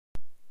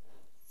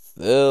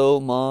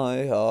Fill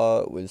my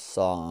heart with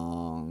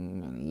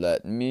song and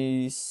let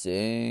me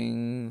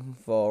sing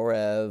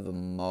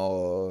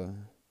forevermore.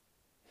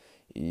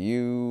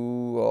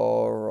 You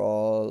are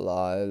all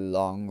I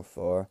long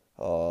for,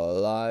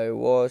 all I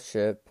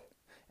worship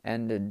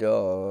and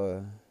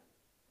adore.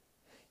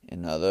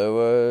 In other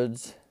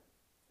words,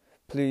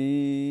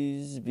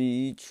 please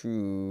be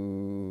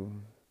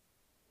true.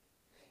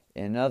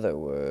 In other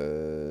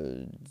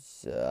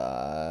words,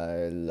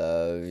 I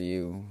love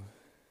you.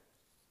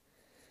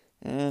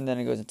 And then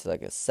it goes into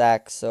like a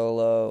sax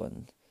solo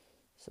and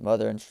some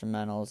other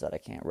instrumentals that I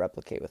can't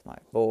replicate with my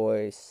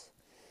voice.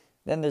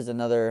 Then there's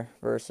another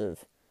verse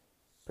of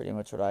pretty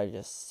much what I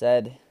just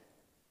said.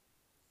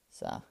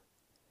 So,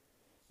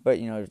 but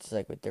it's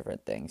like with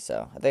different things.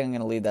 So I think I'm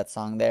gonna leave that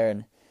song there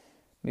and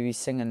maybe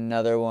sing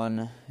another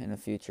one in a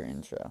future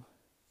intro.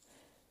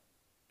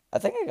 I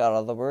think I got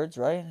all the words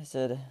right. I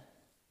said,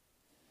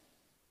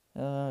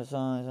 no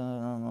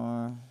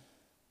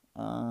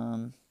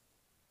more.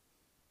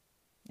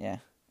 Yeah.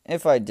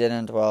 If I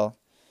didn't, well,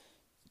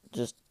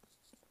 just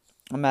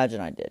imagine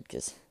I did,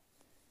 because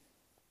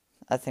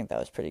I think that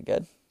was pretty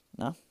good.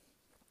 No?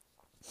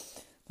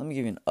 Let me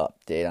give you an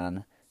update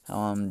on how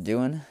I'm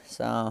doing.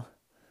 So,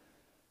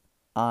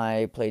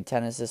 I played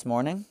tennis this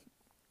morning.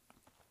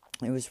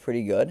 It was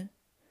pretty good.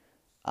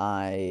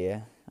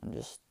 I'm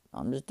just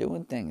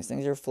doing things.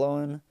 Things are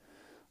flowing.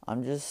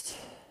 I'm just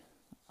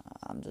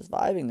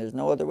vibing. There's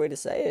no other way to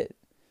say it.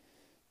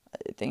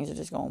 Things are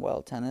just going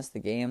well. Tennis, the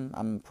game,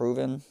 I'm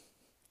improving.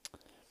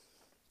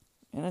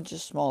 And it's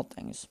just small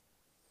things.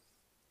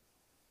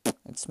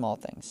 It's small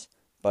things.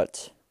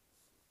 But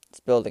it's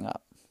building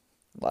up.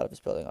 A lot of it's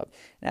building up.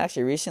 And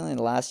actually, recently, in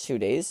the last 2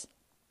 days,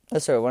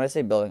 when I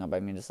say building up, I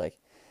mean just like,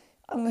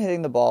 I'm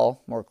hitting the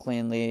ball more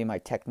cleanly. My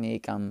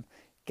technique, I'm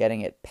getting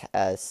it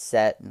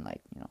set and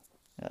like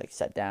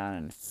set down.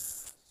 And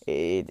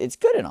it's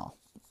good and all.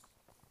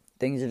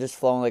 Things are just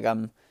flowing like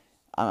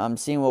I'm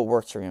seeing what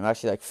works for me. I'm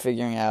actually like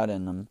figuring out,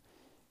 and I'm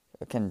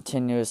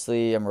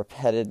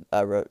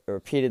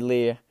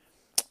repeatedly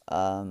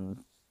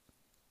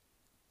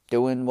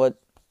doing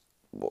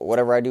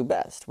whatever I do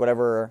best,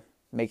 whatever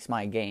makes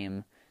my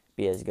game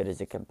be as good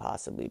as it can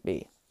possibly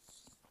be.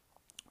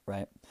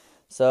 Right?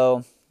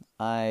 So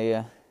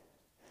there's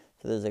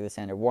like the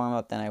standard warm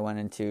up. Then I went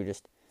into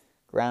just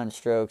ground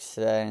strokes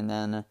today, and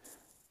then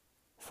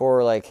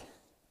for like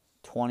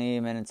 20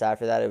 minutes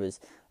after that, it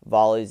was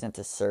volleys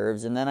into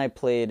serves, and then I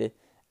played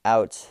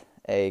out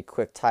a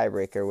quick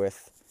tiebreaker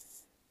with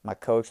my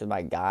coach, with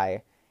my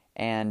guy,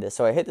 and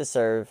so I hit the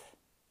serve,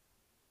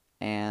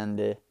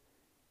 and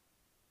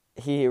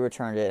he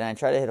returned it, and I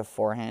tried to hit a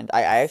forehand.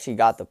 I actually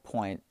got the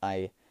point.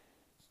 It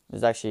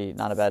was actually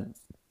not a bad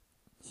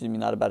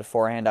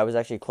forehand. I was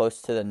actually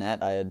close to the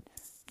net. I had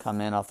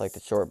come in off like the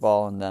short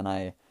ball, and then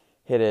I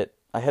hit it.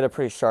 I hit a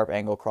pretty sharp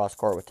angle cross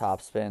court with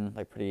topspin,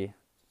 like pretty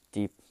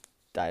deep,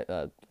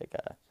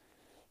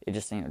 it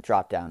just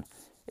dropped down.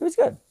 It was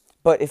good,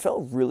 but it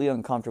felt really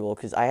uncomfortable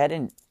because I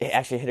hadn't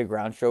actually hit a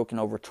ground stroke in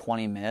over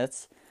 20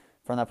 minutes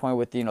from that point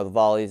with the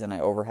volleys, and I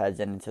overheads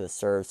and into the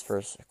serves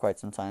for quite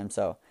some time.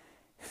 So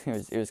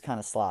it was kind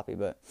of sloppy,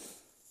 but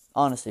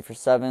honestly, for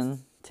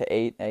 7 to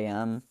 8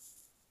 a.m.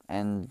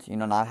 and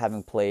not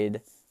having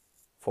played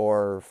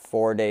for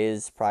 4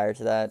 days prior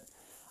to that,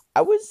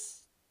 I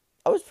was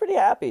pretty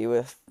happy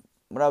with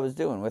what I was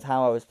doing, with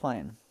how I was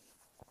playing.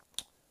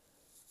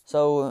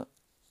 So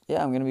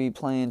yeah, I'm going to be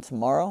playing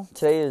tomorrow.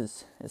 Today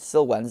it's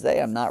still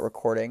Wednesday. I'm not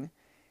recording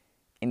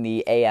in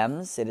the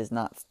AMs. It is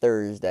not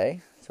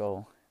Thursday.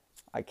 So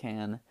I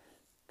can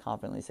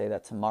confidently say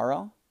that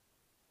tomorrow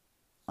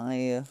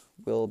I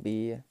will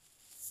be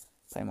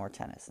playing more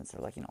tennis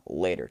instead of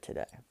later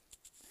today.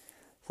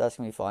 So that's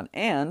going to be fun.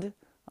 And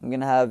I'm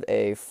going to have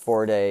a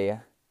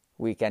 4-day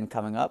weekend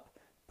coming up.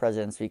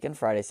 President's Weekend,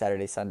 Friday,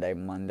 Saturday, Sunday,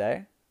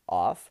 Monday,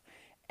 off.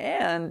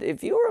 And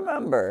if you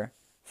remember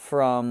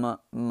from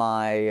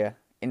my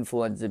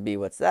Influenza B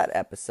What's That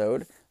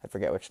episode, I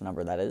forget which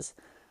number that is,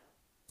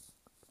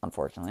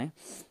 unfortunately,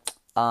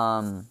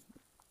 I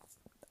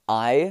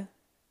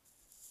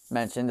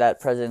mentioned that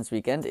President's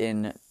Weekend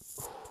in,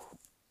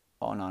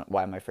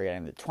 why am I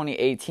forgetting,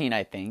 2018,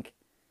 I think,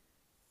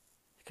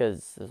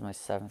 because this was my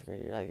 7th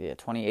grade year,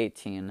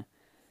 2018,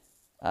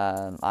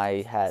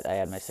 I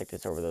had my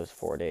sickness over those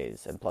 4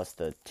 days, and plus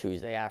the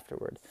Tuesday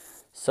afterward,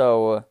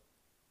 so,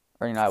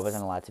 I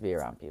wasn't allowed to be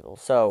around people,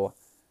 so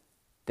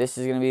this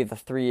is going to be the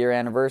 3-year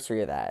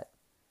anniversary of that.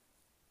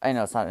 I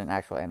know it's not an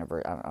actual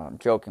anniversary. I'm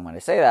joking when I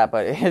say that,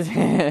 but it's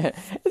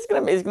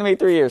going to be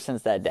 3 years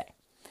since that day.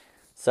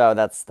 So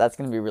that's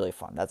going to be really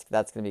fun. That's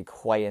going to be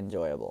quite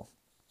enjoyable.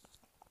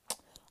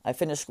 I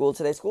finished school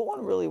today. School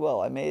went really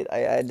well.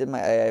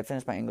 I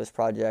finished my English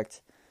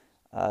project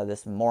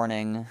this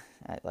morning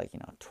at 1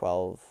 in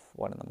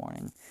the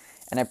morning,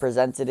 and I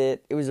presented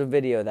it. It was a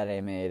video that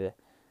I made,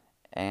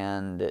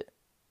 and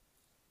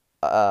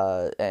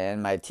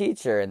my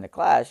teacher in the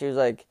class, she was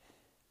like,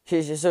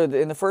 so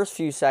in the first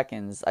few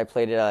seconds, I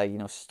played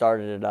it,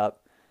 started it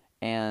up,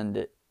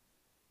 and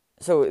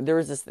so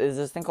there's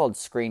this thing called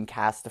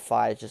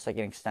Screencastify. It's just like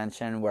an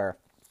extension where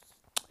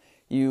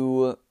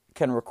you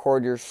can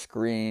record your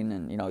screen,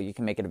 and you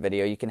can make it a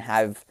video. You can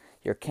have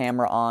your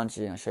camera on,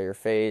 so show your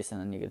face,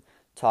 and then you could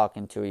talk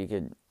into it.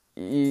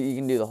 You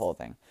can do the whole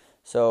thing.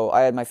 So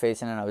I had my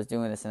face in it, and I was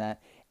doing this and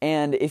that.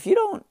 And if you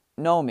don't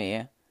know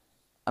me,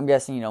 I'm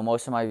guessing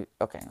most of my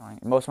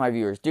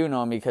viewers do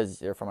know me because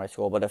they're from my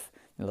school. But if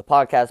the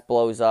podcast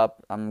blows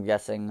up, I'm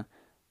guessing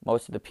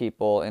most of the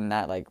people in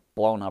that like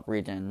blown up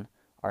region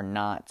are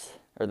not,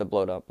 or the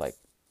blown up like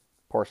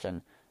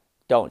portion,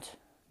 don't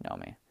know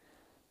me.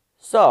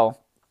 So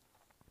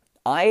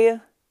I'm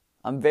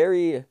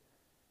very.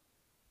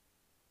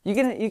 You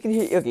can hear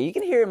you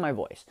can hear it in my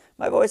voice.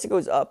 My voice, it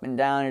goes up and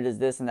down. It does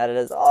this and that. It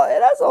has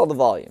all the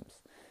volumes,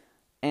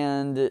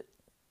 and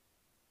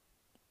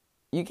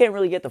you can't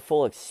really get the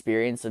full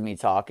experience of me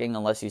talking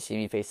unless you see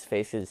me face to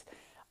face. Because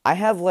I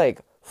have like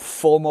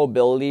full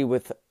mobility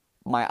with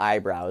my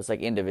eyebrows,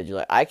 like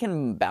individually. I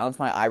can bounce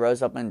my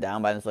eyebrows up and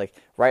down by this, like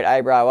right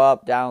eyebrow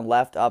up, down,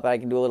 left, up. And I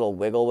can do a little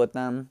wiggle with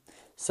them.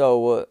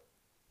 So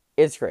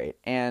it's great,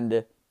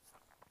 and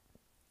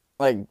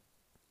like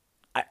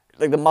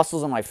the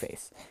muscles on my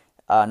face.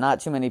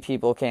 Not too many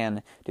people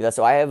can do that.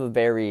 So I have a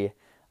very,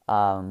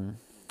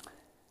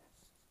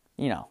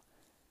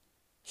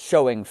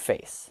 showing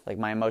face. Like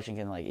my emotion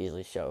can like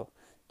easily show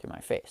through my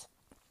face.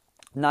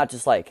 Not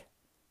just like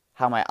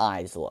how my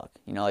eyes look.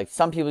 Like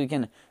some people, you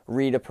can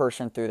read a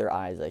person through their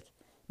eyes. Like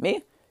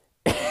me,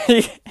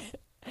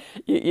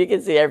 you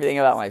can see everything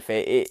about my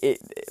face.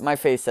 My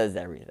face says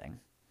everything.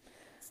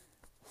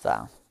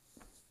 So,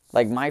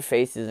 like my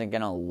face isn't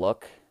gonna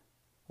look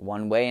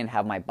one way and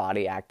have my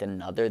body act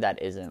another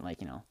that isn't like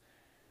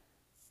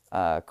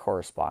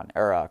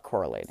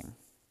correlating.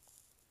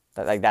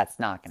 That's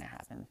not gonna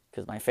happen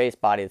because my face,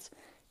 body, it's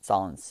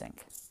all in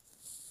sync.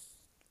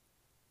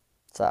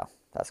 So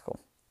that's cool.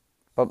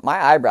 But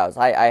my eyebrows,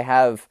 I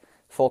have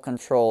full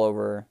control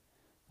over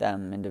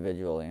them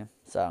individually,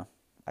 so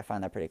I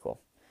find that pretty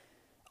cool.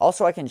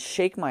 Also, I can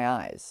shake my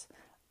eyes.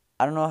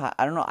 I don't know.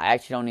 I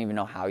actually don't even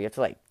know how. You have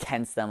to like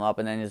tense them up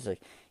and then just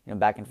like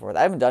back and forth.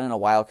 I haven't done it in a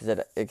while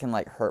because it can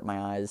like hurt my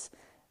eyes.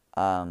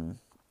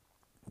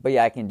 But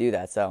yeah, I can do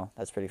that, so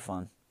that's pretty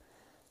fun.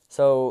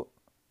 So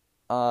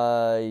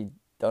I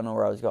don't know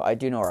where I was going. I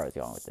do know where I was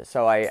going with this.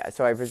 So I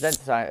present.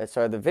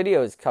 So the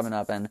video is coming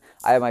up, and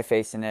I have my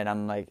face in it.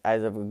 I'm like, I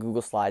have a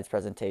Google Slides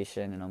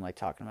presentation, and I'm like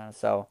talking about it.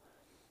 So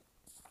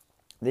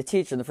the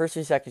teacher, in the first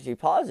 2 seconds, she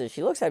pauses.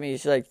 She looks at me.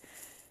 She's like,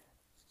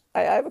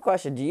 I have a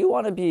question. Do you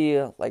want to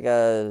be like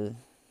a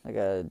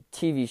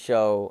TV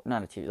show,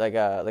 not a TV, like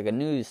a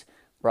news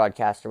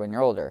broadcaster when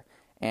you're older?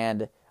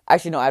 And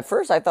actually, no, at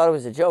first I thought it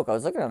was a joke. I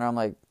was looking at her, I'm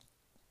like,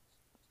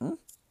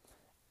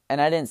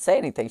 and I didn't say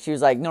anything. She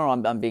was like, no,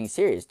 I'm being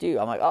serious, dude.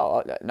 I'm like,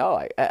 oh,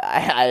 no,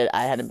 I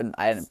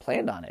hadn't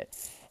planned on it.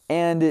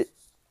 And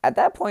at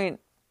that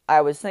point,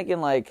 I was thinking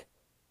like,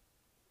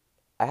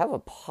 I have a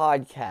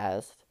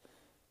podcast,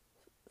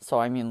 so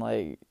I mean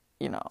like,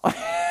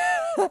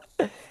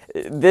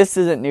 this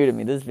isn't new to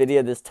me. This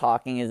video, this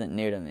talking isn't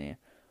new to me.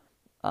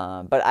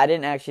 But I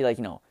didn't actually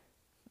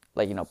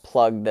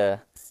plug the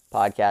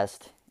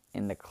podcast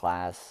in the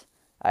class.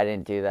 I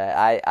didn't do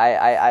that.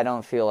 I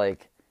don't feel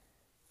like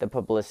the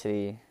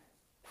publicity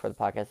for the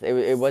podcast,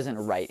 it wasn't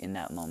right in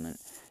that moment.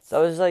 So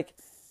I was like,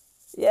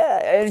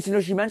 yeah.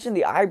 And she mentioned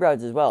the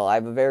eyebrows as well. I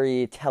have a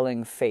very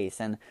telling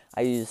face, and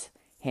I use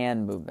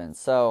hand movements.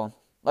 So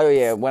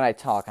when I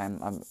talk,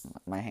 I'm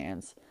my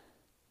hands.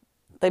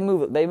 They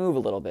move a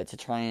little bit to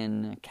try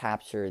and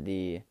capture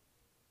the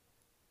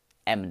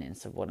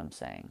eminence of what I'm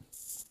saying.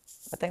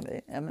 I think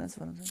the eminence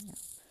of what I'm saying. Yeah.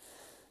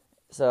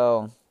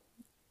 So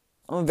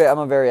I'm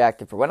a very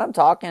active person. When I'm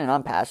talking and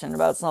I'm passionate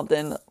about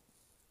something,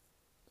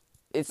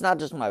 it's not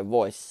just my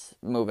voice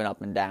moving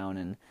up and down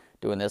and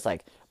doing this.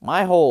 Like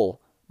my whole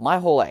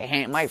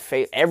hand, my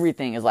face,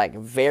 everything is like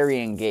very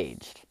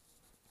engaged.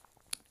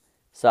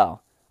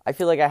 So I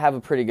feel like I have a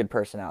pretty good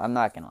personality. I'm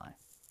not gonna lie.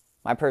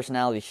 My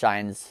personality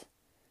shines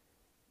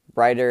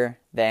brighter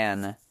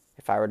than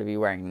if I were to be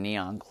wearing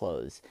neon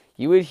clothes.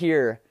 You would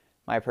hear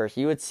my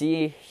person. You would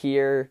see,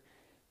 hear,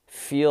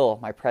 feel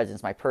my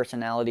presence, my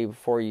personality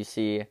before you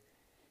see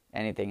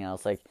anything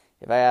else. Like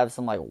if I have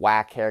some like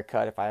whack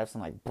haircut, if I have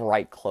some like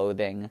bright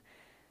clothing,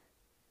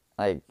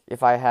 like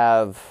if I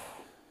have,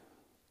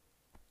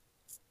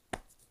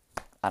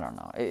 I don't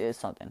know, it's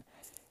something.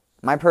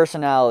 My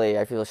personality,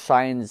 I feel,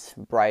 shines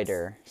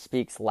brighter,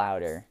 speaks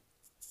louder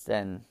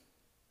than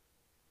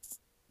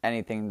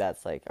anything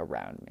that's like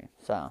around me.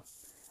 So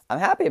I'm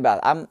happy about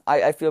it.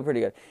 I feel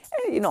pretty good.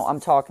 And, I'm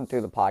talking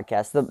through the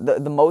podcast.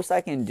 The most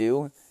I can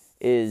do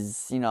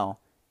is,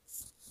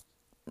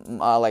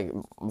 like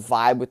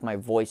vibe with my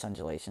voice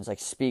undulations, like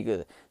speak with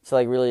it. So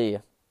like really,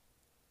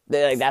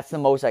 like that's the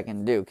most I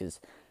can do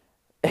because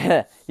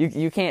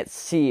you can't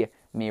see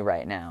me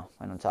right now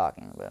when I'm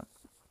talking. But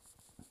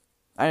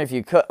I don't know if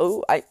you could.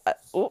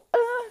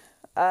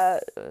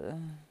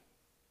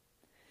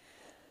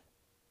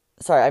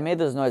 Sorry, I made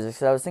those noises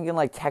because I was thinking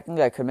like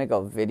technically I could make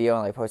a video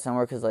and like post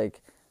somewhere because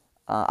like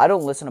I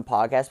don't listen to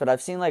podcasts, but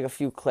I've seen like a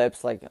few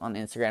clips like on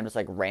Instagram, just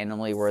like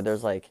randomly, where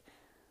there's like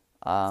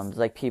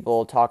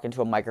people talking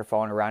to a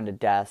microphone around a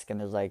desk, and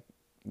there's like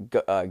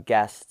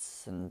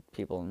guests and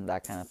people and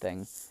that kind of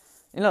thing.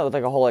 With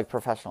like a whole like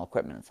professional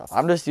equipment and stuff.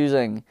 I'm just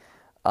using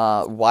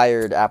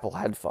wired Apple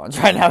headphones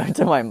right now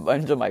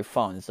into my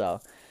phone, so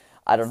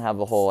I don't have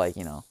a whole like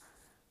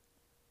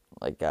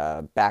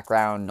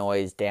background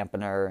noise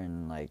dampener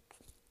and like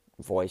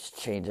voice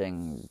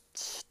changing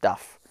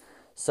stuff.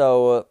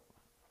 So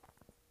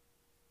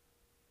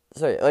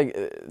like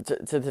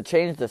to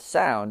change the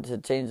sound, to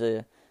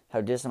change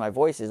how distant my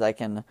voice is, I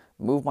can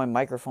move my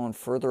microphone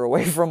further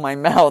away from my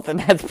mouth, and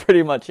that's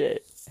pretty much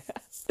it.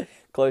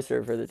 Closer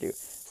or further to.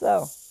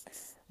 So,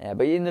 yeah,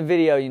 but in the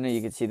video,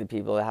 you can see the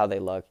people, how they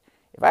look.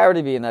 If I were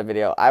to be in that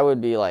video, I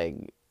would be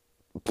like,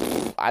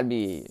 I'd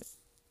be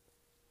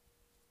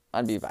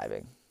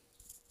vibing.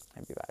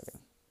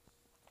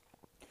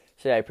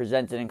 So I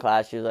presented in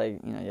class. She was like,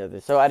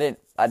 so I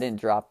didn't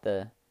drop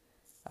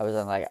I was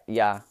like,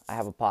 yeah, I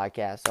have a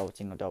podcast, so it's,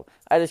 dope.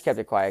 I just kept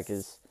it quiet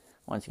because,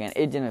 once again,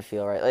 it didn't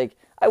feel right. Like,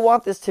 I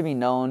want this to be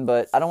known,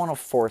 but I don't want to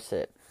force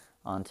it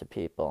onto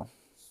people.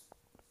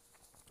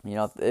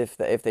 If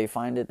they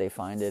find it, they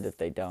find it. If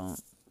they don't,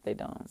 they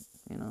don't,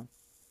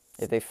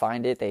 If they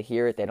find it, they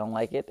hear it, they don't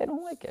like it, they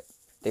don't like it.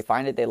 If they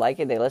find it, they like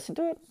it, they listen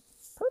to it,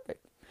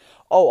 perfect.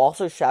 Oh,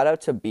 also, shout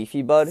out to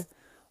Beefy Bud.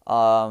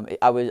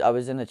 I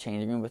was in the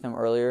changing room with him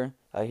earlier.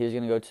 He was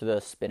going to go to the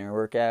spinner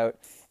workout,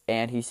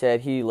 and he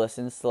said he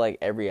listens to, like,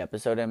 every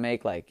episode I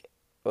make, like,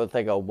 with,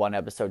 like, a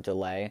 1-episode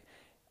delay.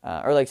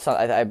 Or, like,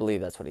 I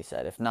believe that's what he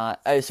said. If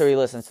not, so he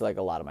listens to, like,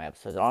 a lot of my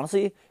episodes. And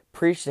honestly,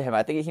 preach to him.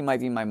 I think he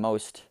might be my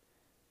most,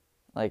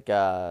 like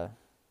the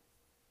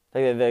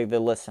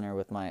listener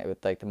with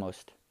like the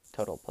most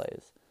total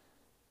plays.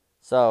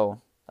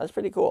 So that's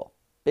pretty cool.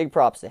 Big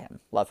props to him.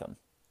 Love him.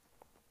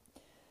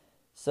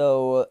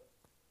 So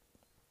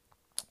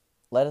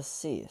let us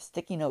see.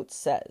 Sticky Note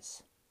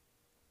says.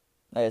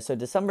 Okay, so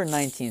December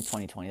 19th,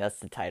 2020. That's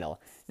the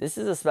title. This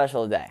is a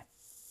special day.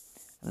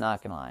 I'm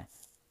not gonna lie.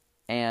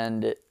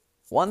 And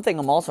one thing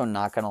I'm also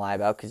not gonna lie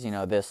about, because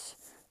this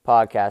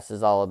podcast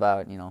is all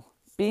about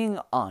being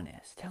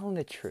honest, telling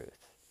the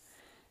truth.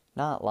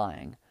 Not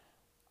lying.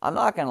 I'm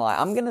not going to lie.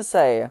 I'm going to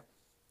say,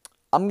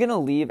 I'm going to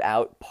leave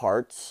out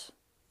parts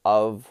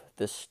of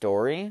the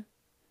story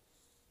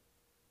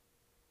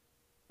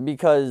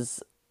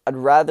because I'd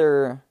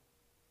rather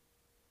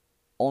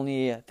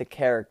only the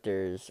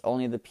characters,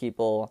 only the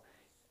people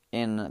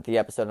in the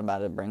episode I'm about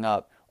to bring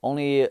up,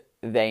 only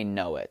they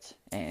know it,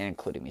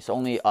 including me. So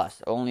only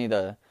us, only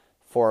the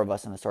 4 of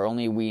us in the story,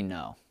 only we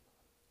know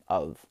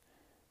of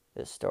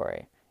this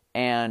story.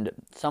 And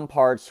some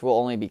parts will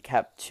only be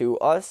kept to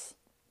us.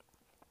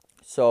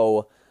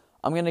 So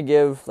I'm going to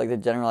give like the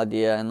general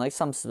idea and like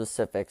some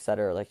specifics that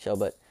are like chill,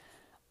 but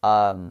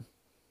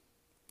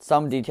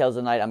some details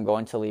of the night I'm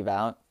going to leave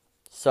out.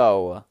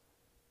 So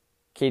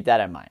keep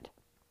that in mind.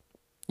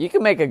 You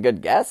can make a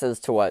good guess as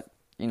to what,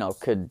 you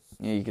could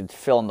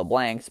fill in the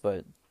blanks,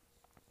 but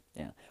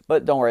yeah.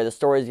 But don't worry, the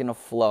story is going to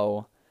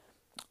flow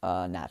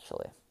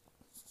naturally.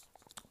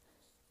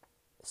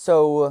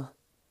 So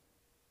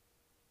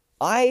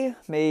I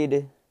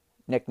made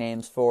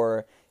nicknames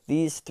for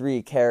these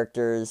 3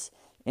 characters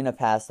in a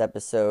past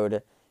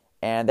episode,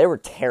 and they were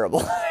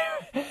terrible.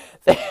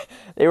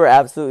 they were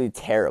absolutely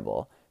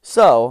terrible.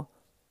 So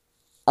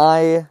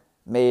I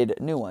made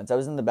new ones. I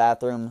was in the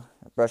bathroom,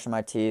 brushing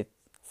my teeth,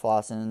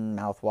 flossing,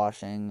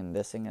 mouthwashing, and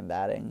thising and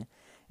thating,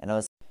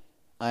 and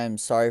I'm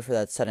sorry for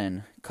that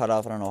sudden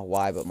cutoff. I don't know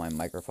why, but my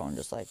microphone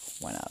just like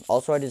went out.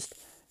 Also, I just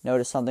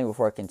noticed something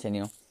before I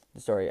continue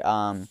the story.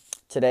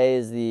 Today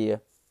is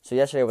so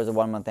yesterday was a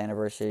 1-month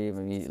anniversary of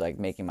me like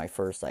making my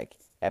first like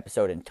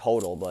episode in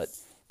total, but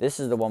this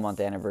is the 1-month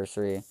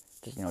anniversary,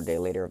 just a day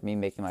later, of me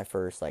making my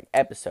first like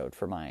episode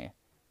for my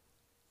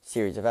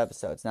series of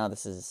episodes. Now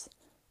this is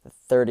the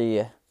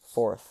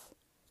 34th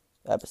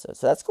episode,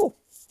 so that's cool.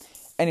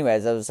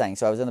 Anyways, as I was saying,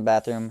 so I was in the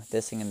bathroom,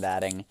 thising and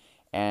thatting,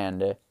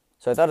 and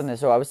so I thought in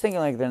this, so I was thinking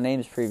like their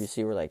names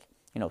previously were like,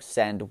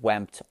 Send,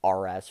 Wempt,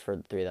 RS for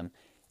the 3 of them.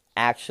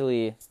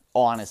 Actually,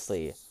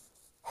 honestly,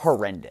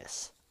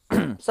 horrendous.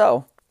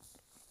 So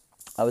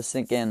I was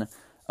thinking,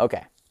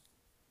 okay,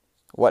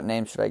 what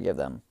name should I give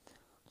them?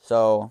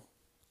 So,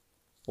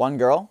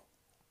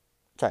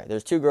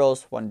 there's 2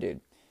 girls, 1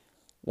 dude.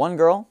 One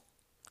girl,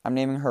 I'm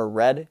naming her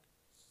Red.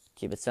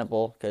 Keep it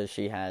simple, because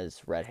she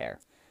has red hair.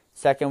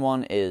 Second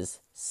one is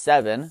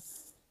 7,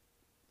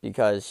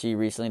 because she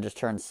recently just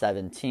turned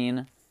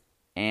 17,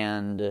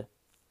 and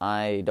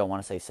I don't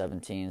want to say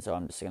 17, so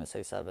I'm just going to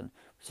say 7.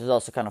 Which is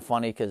also kind of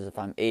funny, because if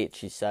I'm 8,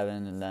 she's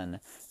 7, and then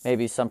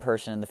maybe some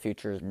person in the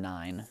future is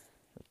 9.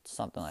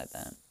 Something like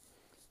that.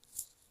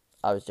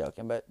 I was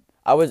joking, but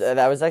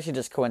that was actually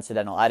just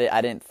coincidental. I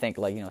didn't think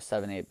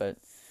 7, 8, but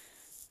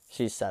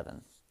she's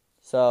 7.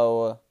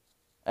 So,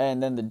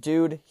 and then the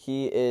dude,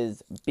 he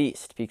is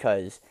Beast,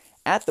 because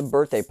at the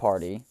birthday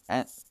party,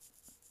 at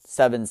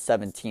 7's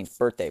 17th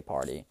birthday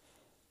party,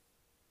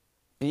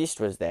 Beast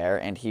was there,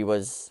 and he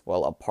was,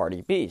 a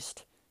party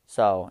beast.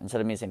 So instead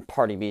of me saying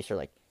Party Beast or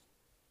like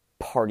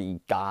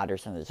Party God or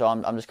something, so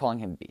I'm just calling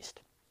him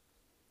Beast.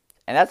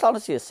 And that's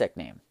honestly a sick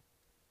name.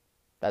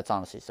 That's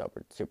honestly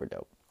super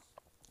dope.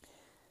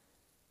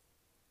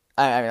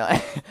 I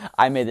mean,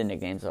 I made the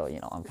nickname, so,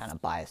 I'm kind of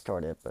biased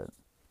toward it, but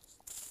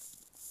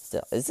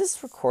still. Is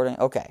this recording?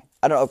 Okay.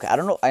 I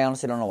don't know. I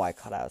honestly don't know why I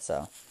cut out,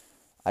 so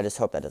I just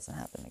hope that doesn't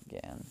happen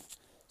again.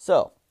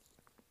 So,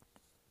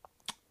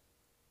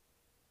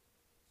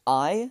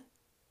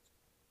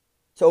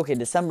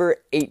 December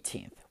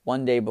 18th,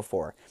 one day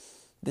before.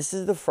 This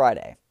is the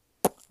Friday,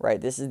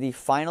 right? This is the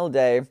final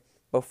day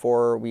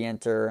before we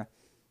enter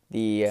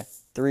the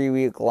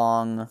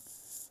 3-week-long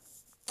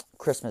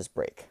Christmas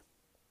break.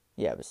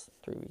 Yeah, it was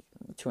 3 weeks,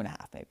 2.5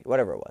 maybe,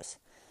 whatever it was.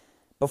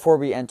 Before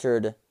we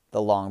entered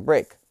the long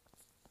break,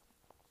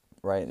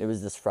 right? It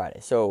was this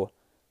Friday. So,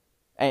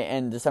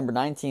 and December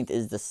 19th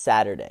is the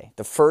Saturday,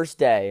 the first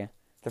day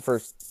of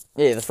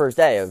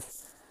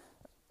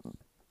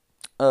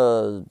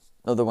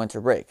the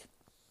winter break,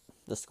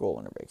 the school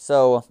winter break.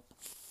 So,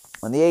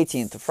 on the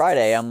 18th, the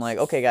Friday, I'm like,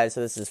 okay, guys,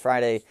 so this is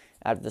Friday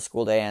after the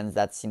school day ends.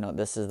 That's,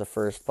 this is the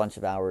first bunch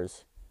of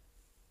hours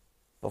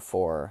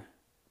before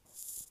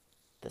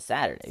the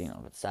Saturday,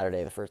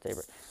 Saturday, the first day,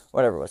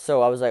 whatever it was.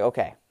 So I was like,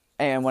 okay.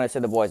 And when I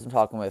say the boys, I'm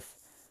talking with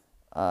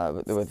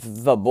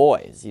the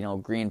boys,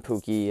 Green,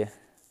 Pookie,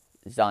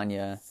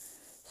 Zanya,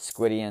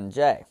 Squiddy, and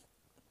Jay.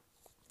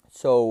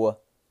 So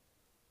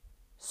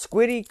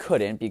Squiddy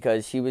couldn't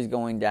because he was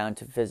going down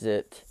to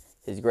visit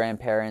his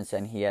grandparents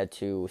and he had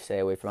to stay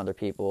away from other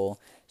people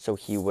so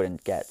he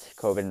wouldn't get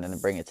COVID and then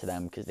bring it to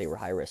them because they were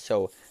high risk.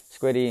 So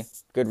Squiddy,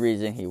 good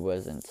reason he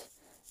wasn't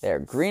there.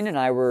 Green and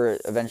I were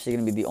eventually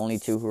going to be the only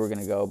two who were going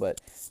to go, but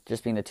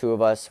just being the two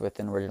of us with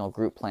an original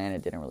group plan,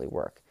 it didn't really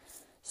work.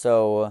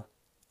 So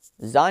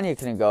Zanya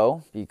couldn't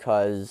go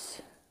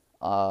because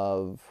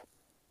of,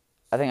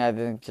 I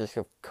think just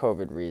of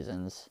COVID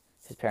reasons.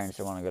 His parents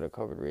didn't want to go to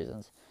COVID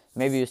reasons.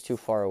 Maybe he was too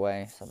far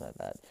away, something like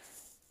that.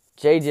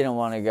 Jay didn't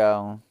want to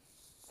go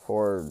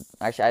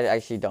I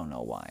actually don't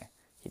know why.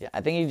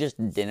 I think he just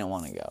didn't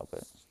want to go,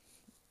 but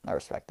I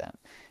respect that.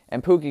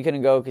 And Pookie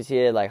couldn't go because he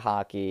had like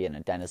hockey and a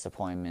dentist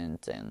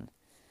appointment and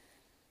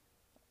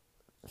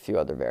a few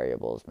other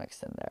variables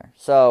mixed in there.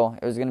 So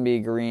it was going to be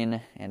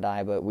Green and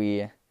I, but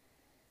we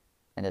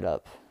ended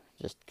up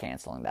just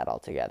canceling that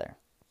altogether.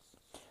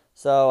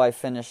 So I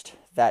finished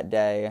that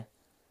day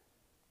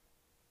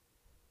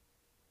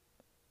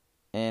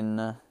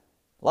in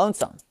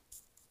Lonesome.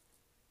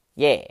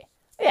 Yeah.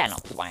 Yeah, no,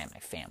 I am my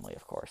family,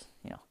 of course.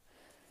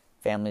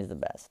 Family's the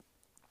best.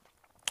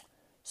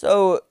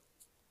 So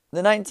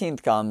the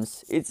 19th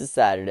comes. It's a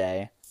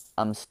Saturday.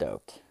 I'm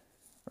stoked,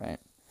 right?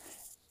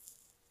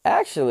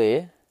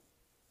 Actually,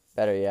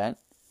 better yet,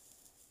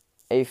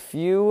 I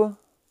forgot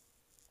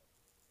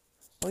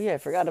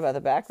about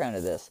the background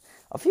of this.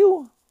 A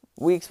few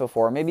weeks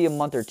before, maybe a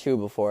month or two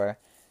before,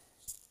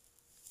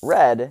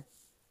 Red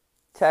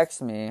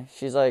texts me.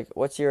 She's like,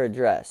 "What's your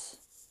address?"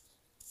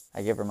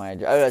 I give her my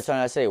address. So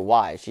I say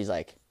why. She's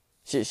like,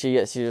 she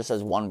just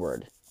says one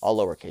word, all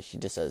lowercase. She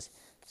just says,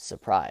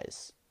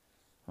 surprise.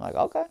 I'm like,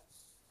 okay.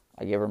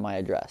 I give her my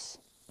address.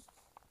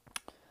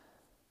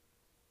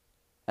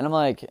 And I'm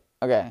like,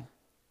 okay,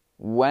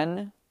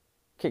 when?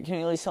 Can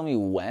you at least tell me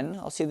when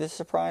I'll see this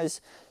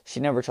surprise? She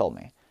never told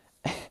me.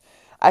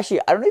 Actually,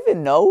 I don't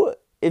even know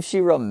if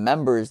she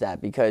remembers that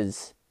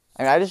because,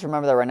 I just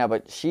remember that right now,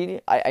 but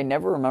I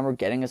never remember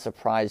getting a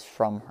surprise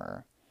from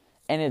her.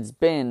 And it's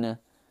been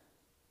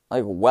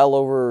like well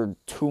over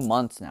 2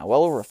 months now,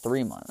 well over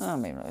 3 months,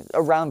 maybe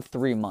around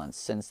 3 months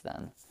since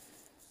then.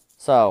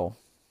 So,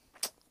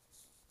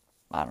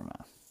 I don't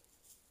know.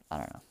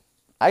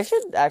 I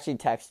should actually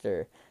text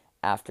her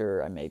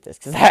after I make this,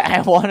 because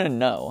I want to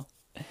know.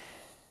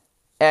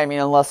 I mean,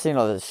 unless,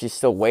 she's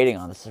still waiting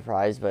on the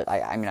surprise, but I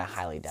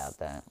highly doubt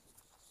that.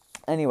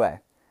 Anyway,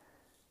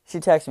 she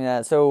texted me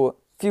that, so a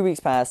few weeks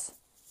pass,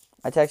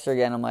 I text her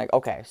again, I'm like,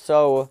 okay,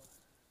 so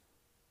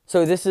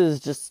this is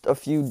just a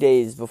few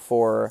days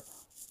before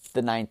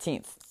the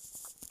 19th,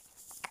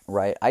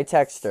 right? I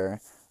text her.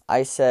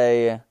 I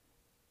say,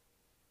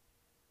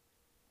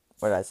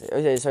 what did I say?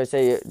 Okay, so I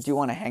say, do you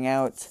want to hang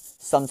out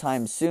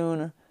sometime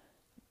soon?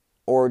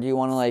 Or do you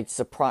want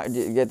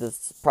to, get the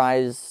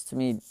surprise to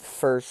me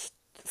first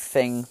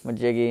thing,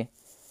 majiggy?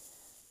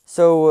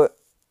 So,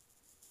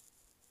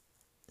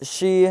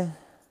 she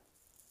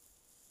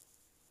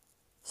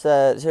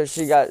said, she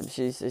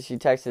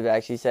texted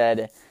back, she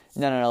said,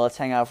 no, let's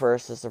hang out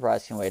first, the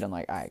surprise can wait. I'm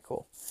like, alright,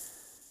 cool.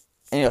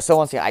 And, so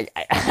once again,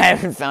 I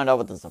haven't found out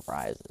what the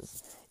surprise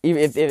is.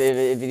 Even if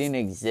it even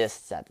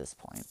exists at this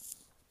point.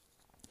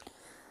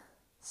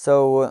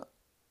 So,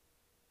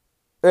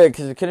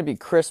 because it couldn't be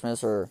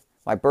Christmas or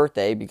my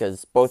birthday,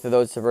 because both of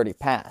those have already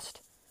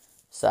passed.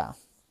 So,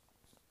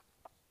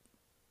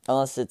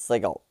 unless it's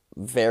like a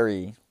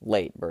very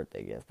late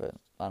birthday gift, but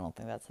I don't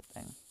think that's a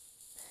thing.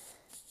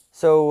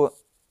 So,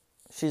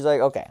 she's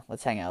like, okay,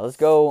 let's hang out.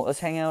 Let's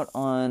hang out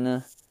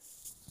on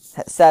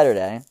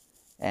Saturday.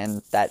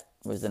 And that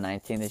was the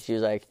 19th. And she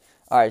was like,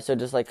 alright, so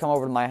just come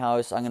over to my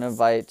house. I'm going to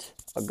invite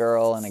a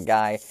girl and a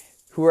guy,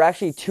 who were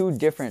actually two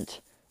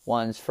different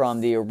ones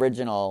from the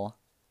original,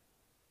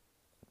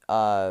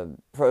 from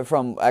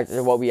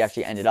what we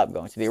actually ended up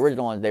going. So the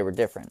original ones, they were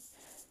different.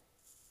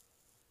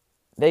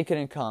 They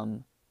couldn't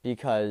come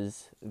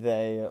because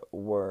they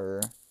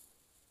were,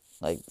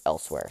 like,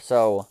 elsewhere.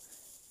 So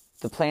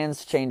the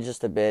plans changed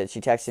just a bit.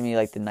 She texted me,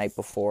 like, the night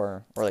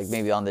before, or, like,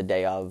 maybe on the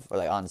day of, or,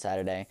 like, on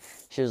Saturday.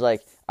 She was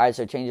like, all right,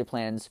 so change of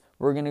plans.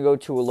 We're going to go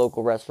to a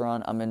local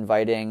restaurant. I'm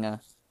inviting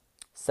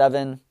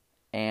Seven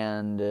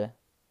and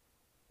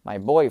my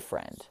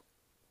boyfriend,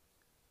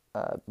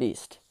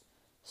 Beast.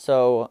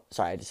 So,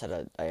 sorry,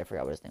 I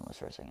forgot what his name was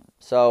for a second.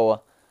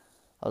 So,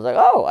 I was like,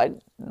 oh, I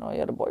didn't know you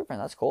had a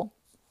boyfriend. That's cool.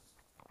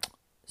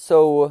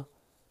 So,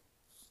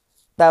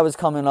 that was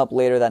coming up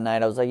later that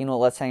night. I was like, you know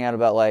what, let's hang out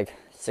about, like,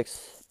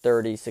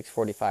 6:30,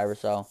 6:45 or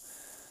so.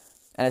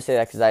 And I say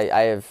that because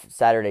I have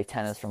Saturday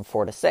tennis from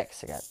 4 to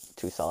 6. I got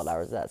 2 solid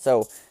hours of that.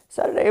 So,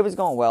 Saturday it was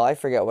going well. I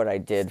forget what I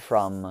did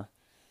from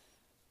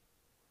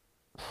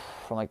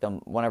like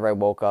whenever I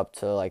woke up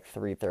to like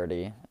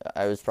 3:30.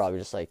 I was probably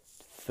just like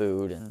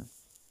food and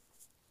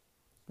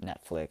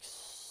Netflix,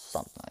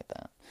 something like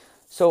that.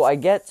 So I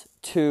get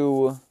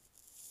to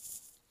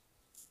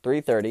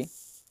 3:30.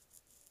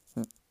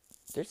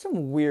 There's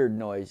some weird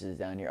noises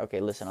down here.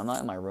 Okay, listen, I'm not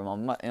in my room.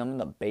 I'm in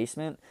the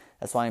basement.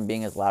 That's why I'm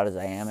being as loud as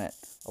I am at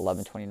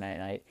 11:29 at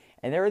night.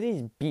 And there are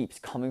these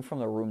beeps coming from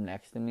the room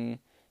next to me,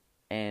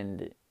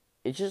 and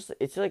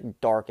it's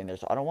like dark in there,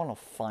 so I don't want to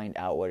find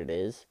out what it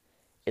is.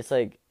 It's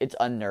like, it's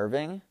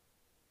unnerving,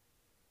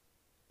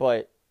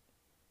 but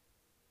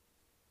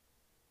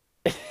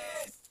I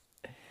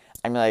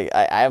mean, like,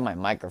 I have my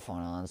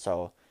microphone on,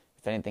 so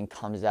if anything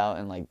comes out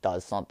and, like,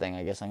 does something,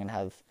 I guess I'm gonna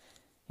have,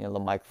 the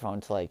microphone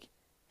to, like,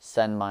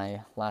 send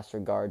my last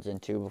regards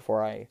into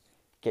before I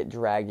get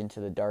dragged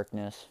into the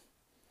darkness.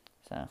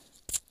 So,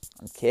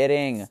 I'm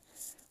kidding.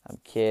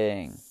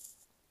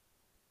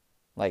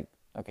 Like,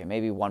 okay,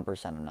 maybe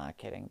 1% I'm not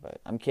kidding,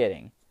 but I'm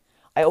kidding.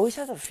 I always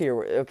have the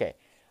fear okay,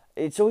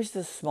 it's always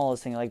the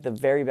smallest thing, like the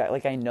very back,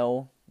 like I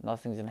know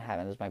nothing's gonna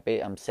happen.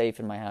 I'm safe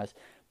in my house,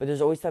 but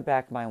there's always that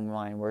back of my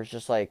mind where it's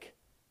just like,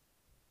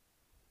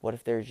 what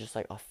if there's just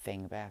like a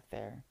thing back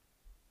there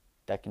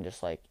that can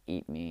just like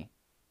eat me?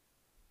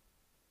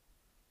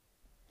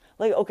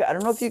 Like, okay, I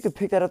don't know if you could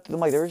pick that up through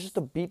the mic. There was just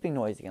a beeping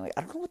noise again. Like,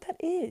 I don't know what that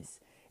is.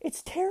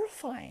 It's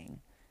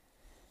terrifying.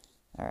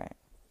 All right.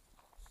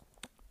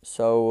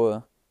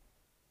 So,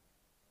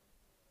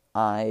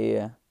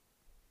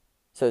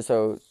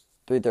 so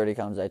 3:30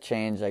 comes. I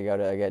change. I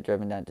get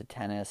driven down to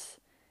tennis.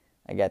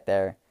 I get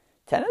there.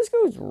 Tennis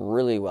goes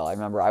really well. I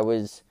remember I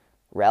was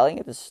rallying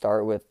at the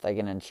start with like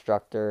an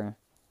instructor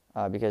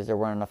because there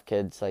weren't enough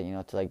kids, like,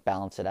 to like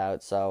balance it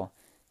out. So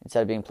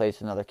instead of being placed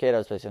with another kid, I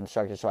was placed with an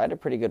instructor. So I had a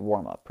pretty good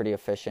warm up, pretty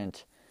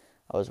efficient.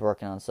 I was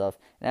working on stuff.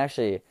 And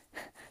actually,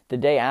 the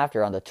day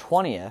after, on the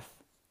 20th,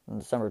 on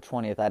December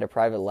 20th, I had a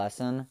private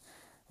lesson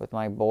with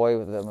my boy,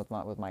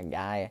 with my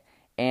guy,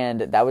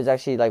 and that was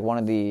actually like one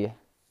of the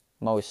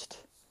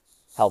most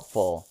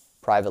helpful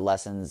private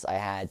lessons I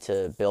had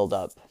to build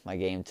up my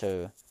game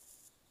to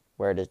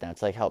where it is now.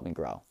 It's like help me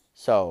grow.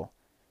 So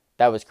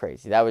that was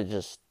crazy. That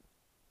was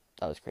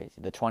crazy.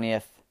 The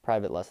 20th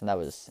private lesson, that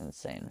was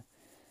insane.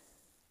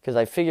 Because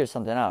I figured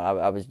something out.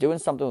 I was doing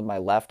something with my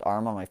left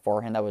arm on my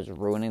forehand that was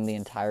ruining the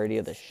entirety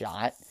of the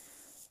shot.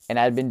 And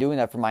I had been doing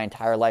that for my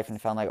entire life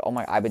and found like, oh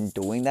my, I've been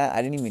doing that?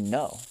 I didn't even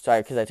know. So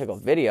because I took a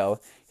video.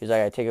 He was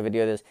like, I take a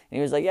video of this. And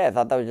he was like, yeah, I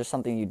thought that was just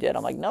something you did.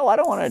 I'm like, no, I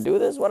don't want to do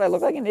this. What, I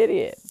look like an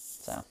idiot.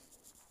 So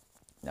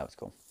that was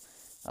cool.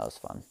 That was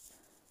fun.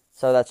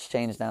 So that's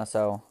changed now.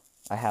 So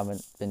I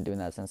haven't been doing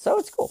that since. So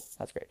it's cool.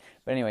 That's great.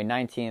 But anyway,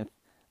 19th,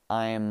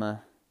 I'm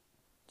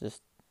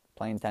just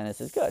playing tennis.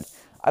 It's good.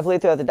 I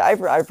played throughout the day.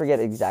 I forget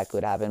exactly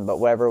what happened, but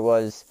whatever it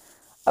was,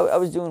 I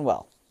was doing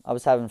well. I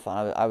was having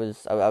fun. I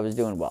was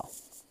doing well.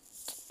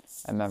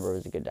 I remember it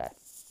was a good day.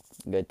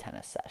 Good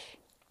tennis sesh.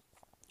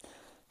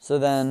 So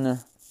then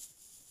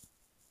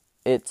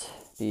it's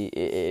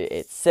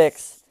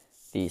 6.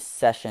 The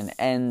session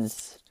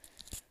ends.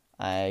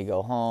 I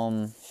go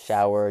home,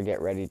 shower,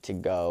 get ready to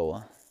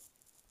go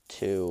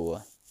to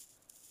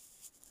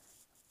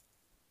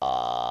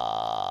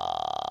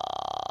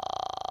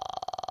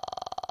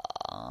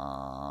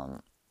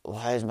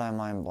why is my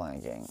mind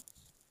blanking?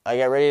 I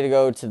get ready to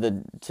go to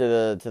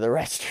the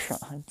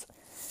restaurant.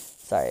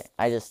 Sorry,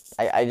 I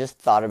just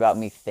thought about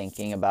me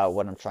thinking about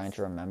what I'm trying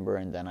to remember,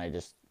 and then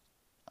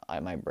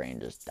my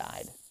brain just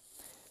died.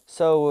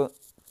 So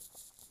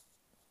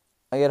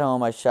I get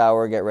home, I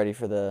shower, get ready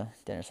for the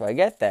dinner. So I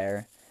get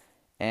there,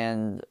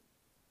 and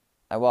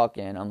I walk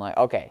in. I'm like,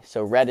 okay,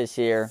 so Red is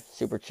here,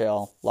 super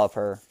chill, love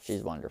her,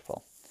 she's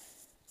wonderful.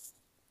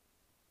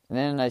 And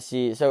then I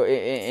see, so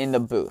in the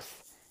booth,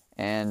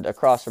 and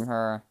across from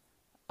her,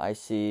 I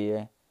see,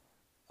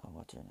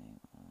 what's her name?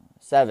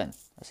 Seven.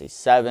 I see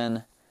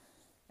Seven.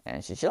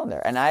 And she's chilling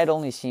there. And I had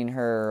only seen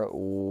her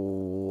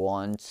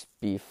once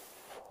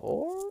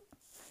before?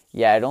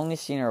 Yeah, I'd only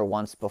seen her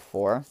once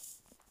before.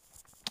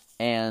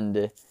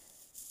 And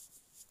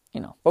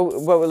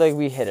but like,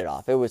 we hit it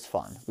off. It was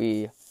fun.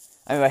 By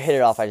hit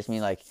it off, I just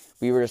mean, like,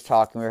 we were just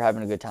talking, we were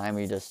having a good time,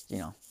 we just,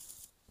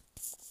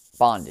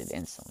 bonded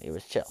instantly. It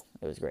was chill.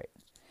 It was great.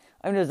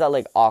 There's that,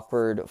 like,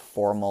 awkward,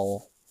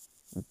 formal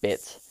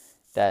bit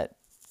that,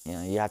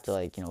 you have to,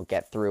 like,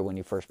 get through when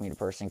you first meet a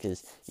person,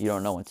 because you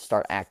don't know when to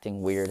start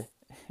acting weird.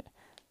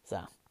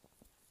 So,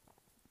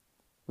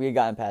 we had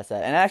gotten past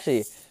that. And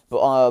actually,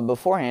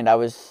 beforehand, I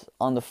was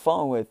on the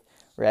phone with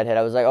Redhead.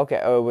 I was like,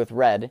 okay, with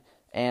Red,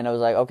 and I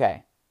was like,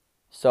 okay,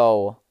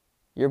 so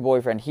your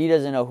boyfriend, he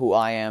doesn't know who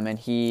I am, and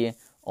he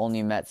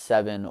only met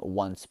Seven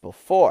once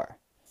before.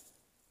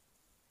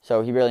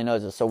 So he barely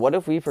knows us. So what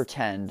if we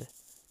pretend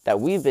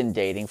that we've been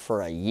dating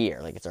for a year?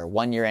 Like, it's our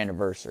 1-year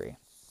anniversary.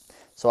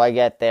 So I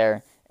get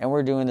there, and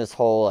we're doing this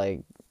whole,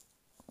 like,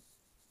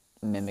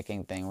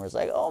 mimicking thing where it's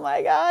like, oh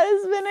my god,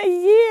 it's been a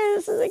year,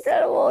 this is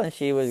incredible. And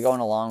she was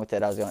going along with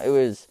it.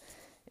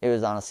 It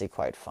was honestly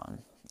quite fun.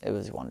 It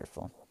was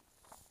wonderful.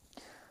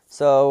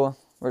 So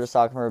we're just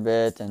talking for a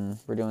bit, and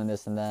we're doing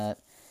this and that.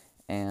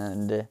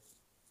 And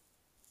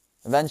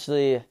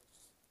eventually,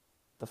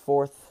 the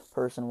fourth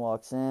person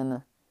walks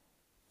in.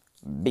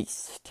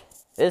 Beast.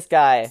 This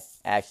guy,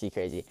 actually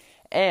crazy.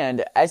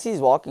 And as he's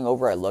walking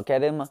over, I look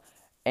at him,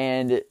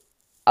 and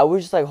I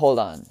was just like, hold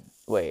on,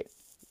 wait.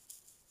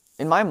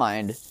 In my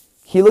mind,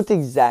 he looked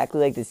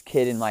exactly like this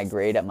kid in my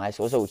grade at my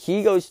school. So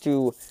he goes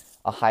to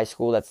a high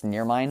school that's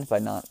near mine,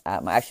 but not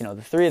at my... Actually, no,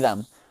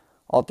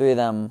 all three of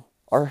them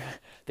are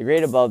the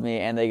grade above me,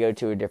 and they go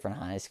to a different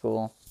high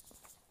school.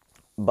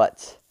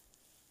 But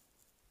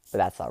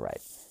that's all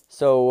right.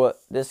 So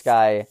this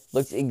guy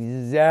looks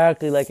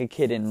exactly like a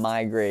kid in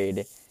my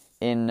grade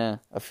in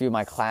a few of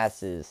my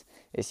classes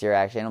this year,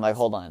 actually. And I'm like,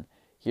 hold on,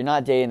 you're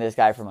not dating this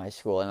guy from my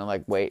school. And I'm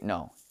like, wait,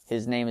 no,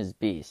 his name is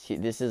Beast.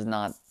 This is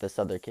not this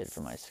other kid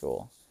from my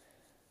school.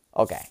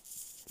 Okay.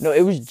 No,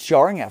 it was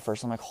jarring at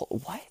first. I'm like,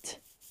 what?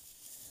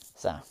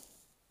 So,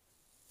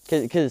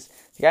 because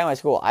the guy in my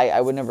school, I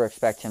would never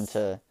expect him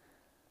to,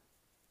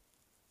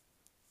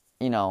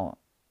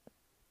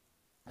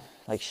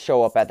 like,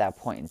 show up at that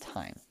point in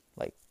time.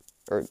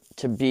 Or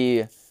to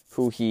be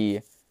who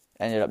he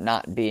ended up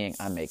not being.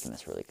 I'm making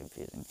this really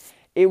confusing.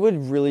 It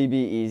would really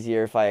be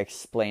easier if I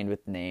explained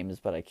with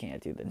names, but I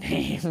can't do the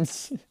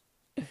names.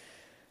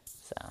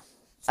 So,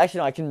 actually,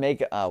 no, I can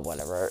make,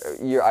 whatever.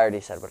 I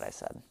already said what I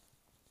said.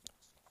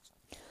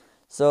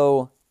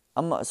 So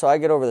I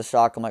get over the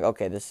shock. I'm like,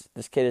 okay, this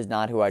kid is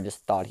not who I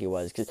just thought he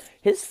was. Because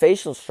his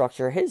facial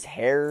structure, his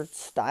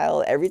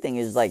hairstyle, everything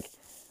is, like,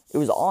 it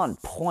was on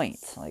point.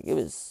 Like, it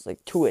was,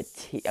 like, to a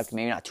T. Okay,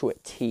 maybe not to a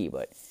T,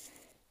 but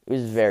it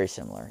was very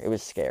similar. It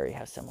was scary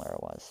how similar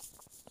it was.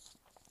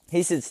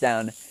 He sits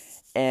down,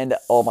 and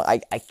oh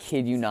my, I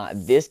kid you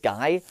not, this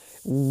guy,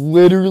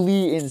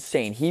 literally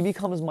insane. He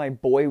becomes my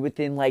boy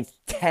within like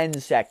 10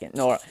 seconds.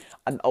 No,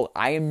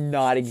 I am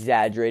not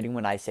exaggerating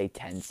when I say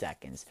 10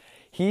 seconds.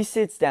 He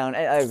sits down,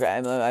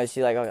 and I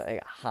see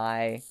like,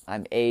 hi,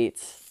 I'm 8.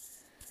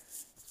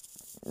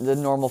 The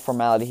normal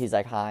formality, he's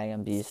like, hi,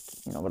 I'm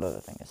Beast, what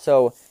other thing is.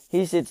 So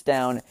he sits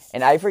down,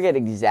 and I forget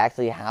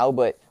exactly how,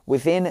 but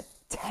within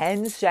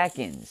 10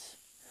 seconds,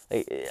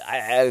 like,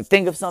 I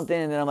think of something,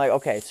 and then I'm like,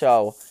 okay,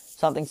 so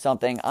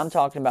something. I'm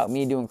talking about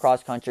me doing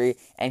cross country,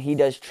 and he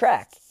does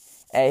track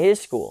at his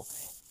school.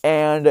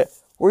 And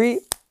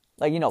we,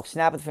 like,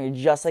 snap of the finger,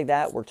 just like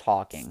that, we're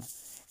talking.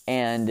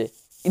 And,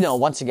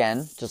 once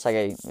again, just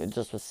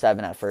with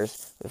Seven at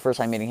first, the first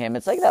time meeting him,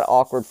 it's like that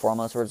awkward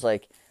formalness where it's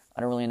like,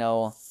 I don't really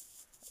know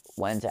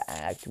when to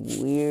act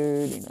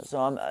weird, so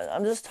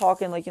I'm just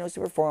talking, like,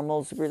 super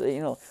formal, super,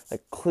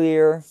 like,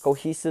 clear,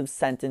 cohesive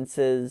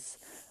sentences,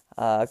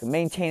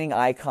 maintaining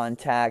eye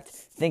contact,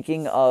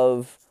 thinking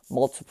of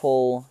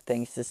multiple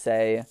things to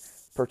say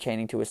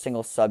pertaining to a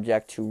single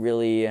subject to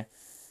really,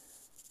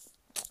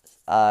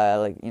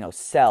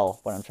 sell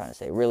what I'm trying to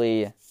say,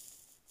 really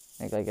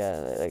make like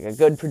a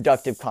good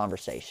productive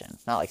conversation,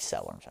 not like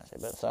sell what I'm trying to say,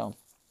 but so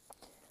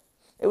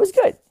it was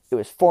good. It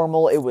was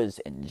formal. It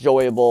was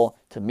enjoyable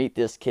to meet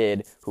this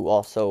kid who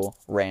also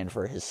ran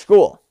for his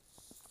school.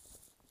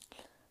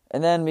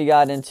 And then we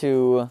got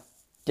into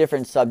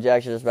different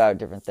subjects, just about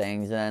different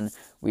things, and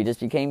we just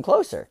became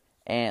closer.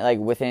 And like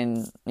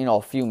within,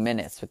 a few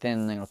minutes,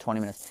 within 20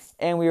 minutes.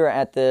 And we were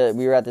at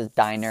this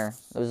diner.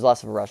 It was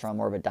less of a restaurant,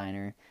 more of a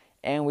diner.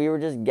 And we were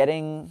just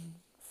getting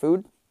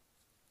food.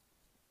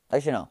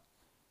 Actually, no.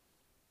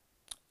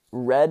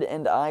 Red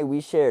and I, we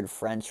shared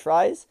French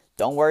fries.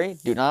 Don't worry.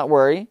 Do not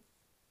worry.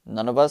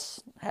 None of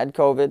us had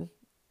COVID.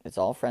 It's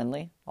all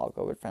friendly. All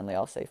COVID friendly.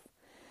 All safe.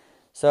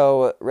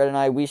 So, Red and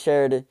I, we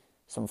shared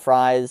some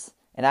fries.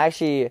 And I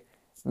actually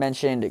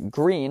mentioned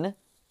Green.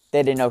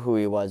 They didn't know who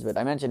he was. But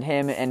I mentioned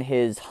him and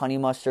his honey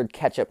mustard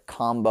ketchup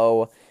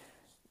combo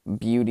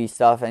beauty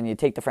stuff. And you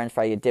take the French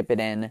fry, you dip it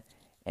in.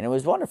 And it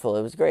was wonderful.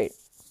 It was great.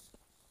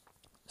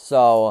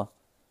 So,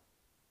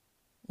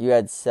 you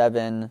had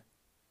Seven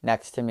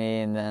next to me.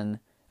 And then,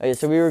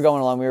 so we were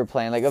going along. We were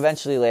playing. Like,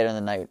 eventually later in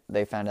the night,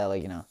 they found out,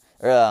 like,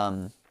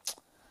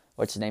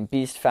 what's his name?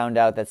 Beast found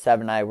out that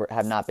Seven and I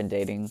have not been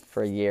dating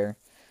for a year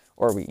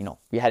or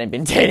we hadn't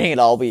been dating at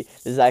all. That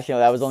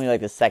was only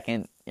like the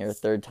second or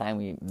third time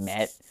we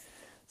met.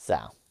 So,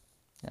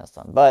 that was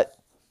fun. But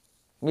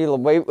we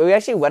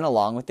actually went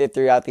along with it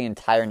throughout the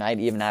entire night,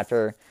 even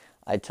after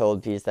I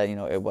told Peace that,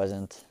 it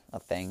wasn't a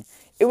thing.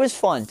 It was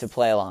fun to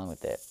play along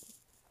with it.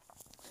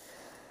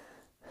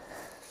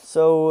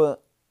 So,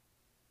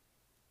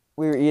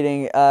 we were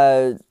eating,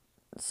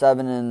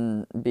 Seven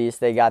and Beast,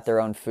 they got their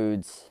own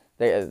foods.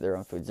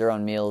 Their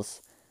own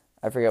meals.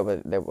 I forget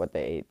what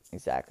they ate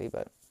exactly,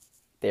 but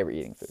they were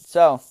eating food.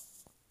 So,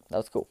 that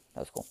was cool.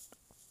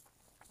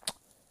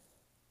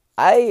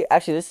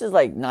 This is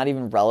like not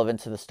even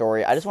relevant to the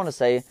story. I just want to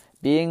say,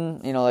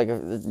 being, like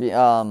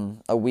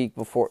a week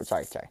before,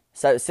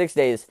 6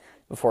 days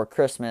before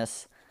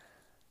Christmas,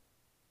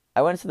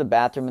 I went to the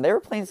bathroom and they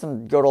were playing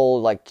some good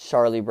old like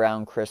Charlie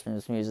Brown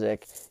Christmas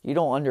music. You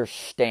don't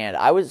understand.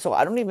 I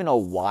don't even know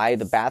why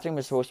the bathroom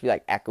is supposed to be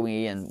like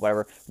echoey and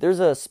whatever. There's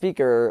a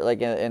speaker like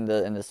in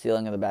the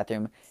ceiling of the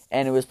bathroom,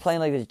 and it was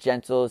playing like this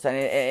gentle, and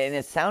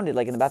it sounded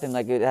like in the bathroom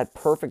like it had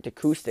perfect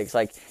acoustics.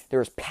 Like there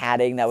was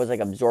padding that was like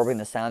absorbing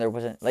the sound.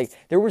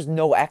 There was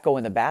no echo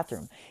in the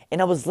bathroom, and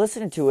I was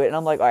listening to it and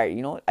I'm like, all right,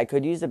 you know what? I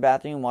could use the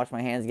bathroom and watch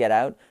my hands get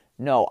out.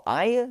 No,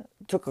 I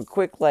took a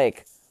quick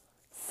like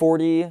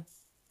 40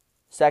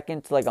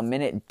 second to like a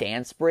minute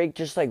dance break,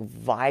 just like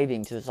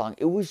vibing to the song.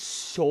 It was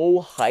so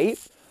hype,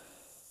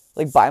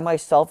 like by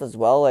myself as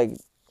well. Like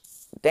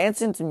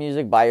dancing to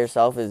music by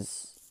yourself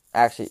is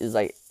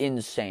like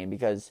insane,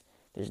 because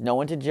there's no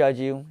one to judge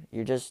you.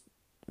 You're just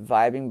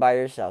vibing by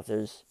yourself.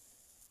 It's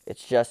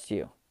just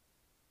you,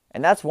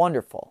 and that's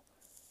wonderful.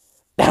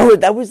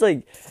 That was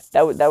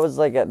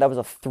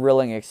a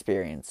thrilling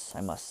experience,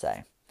 I must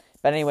say.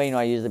 But anyway,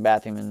 I used the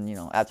bathroom,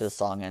 and after the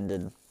song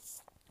ended,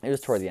 it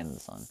was toward the end of the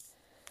song.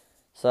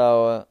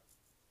 So,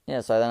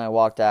 so then I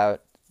walked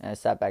out, and I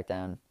sat back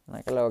down. I'm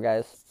like, hello,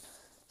 guys.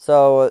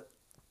 So,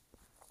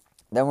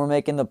 then we're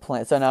making the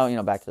plan. So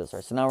now, back to the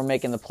story. So now we're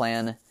making the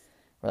plan.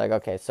 We're like,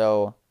 okay,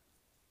 so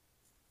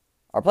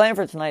our plan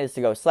for tonight is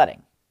to go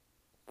sledding.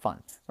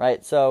 Fun,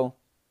 right? So,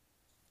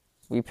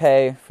 we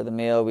pay for the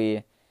meal.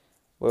 We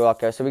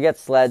walk out. So, we get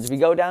sleds. We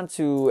go down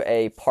to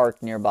a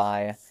park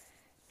nearby,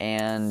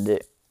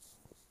 and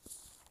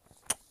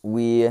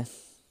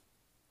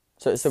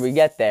so we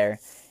get there,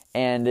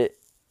 and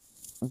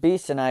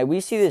Beast and I, we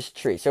see this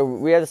tree. So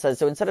we have the sled.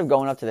 So instead of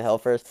going up to the hill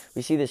first,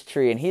 we see this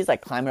tree, and he's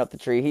like climbing up the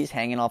tree. He's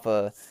hanging off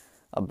a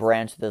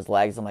branch with his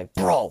legs. I'm like,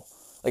 bro.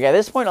 Like at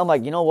this point, I'm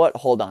like, you know what?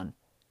 Hold on.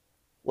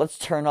 Let's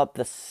turn up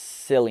the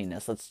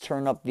silliness. Let's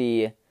turn up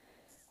the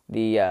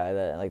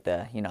weirdness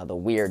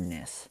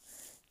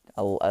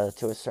to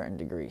a certain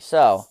degree.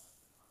 So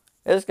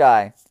this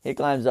guy, he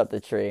climbs up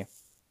the tree.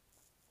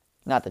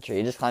 Not the tree.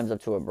 He just climbs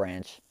up to a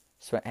branch,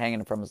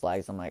 hanging from his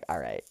legs. I'm like, all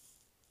right,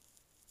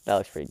 that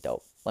looks pretty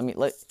dope. I'm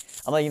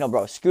like,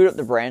 bro, scoot up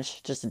the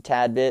branch just a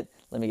tad bit.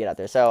 Let me get out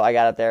there. So I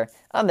got up there.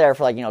 I'm there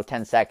for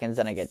 10 seconds.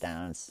 Then I get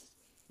down. It's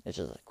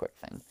just a quick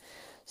thing.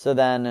 So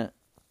then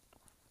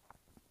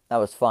that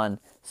was fun.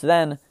 So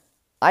then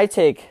I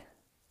take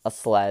a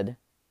sled.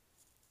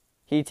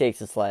 He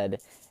takes a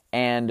sled.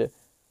 And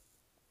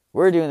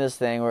we're doing this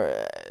thing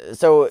where,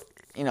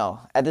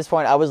 at this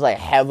point I was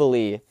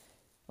heavily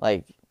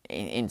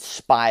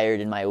inspired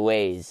in my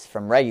ways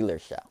from Regular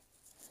Show.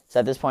 So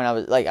at this point, I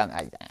was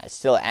I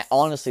still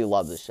honestly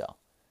love the show.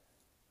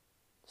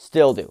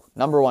 Still do.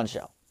 Number one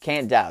show.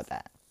 Can't doubt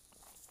that.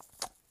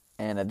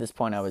 And at this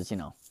point, I was,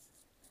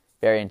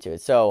 very into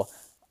it. So,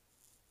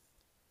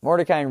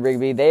 Mordecai and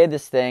Rigby, they had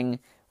this thing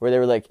where they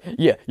were like,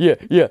 yeah.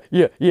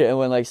 And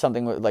when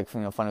something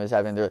funny was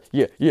happening, they're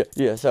like,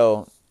 yeah.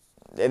 So,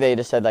 they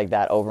just said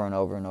that over and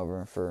over and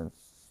over for,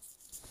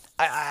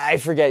 I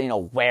forget,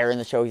 where in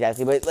the show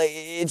exactly, but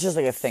it's just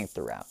a thing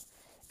throughout.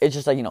 It's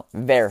just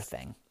their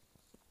thing.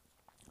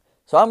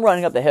 So I'm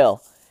running up the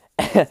hill.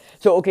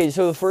 So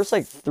the first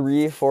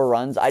 3-4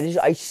 runs,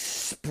 I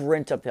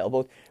sprint uphill.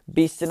 Both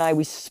Beast and I,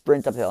 we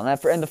sprint uphill.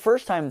 And the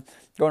first time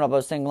growing up, I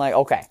was thinking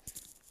okay,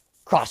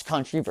 cross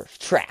country versus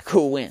track,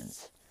 who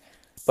wins?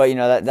 But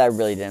that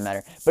really didn't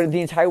matter. But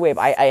the entire way up,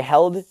 I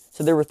held.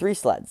 So there were 3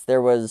 sleds.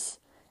 There was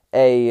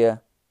there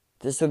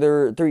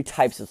were 3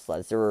 types of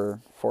sleds. There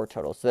were 4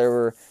 total. So there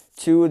were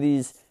 2 of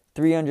these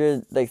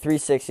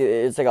 360.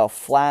 It's a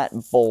flat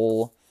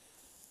bowl.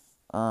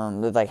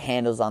 With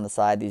handles on the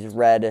side, these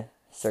red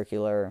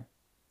circular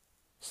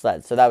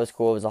sleds. So that was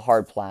cool. It was a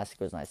hard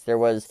plastic. It was nice. There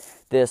was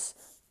this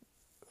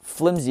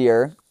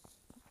flimsier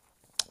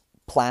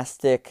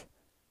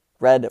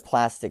red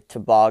plastic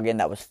toboggan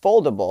that was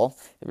foldable.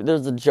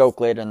 There's a joke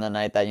later in the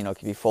night that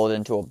could be folded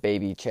into a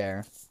baby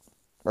chair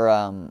or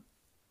a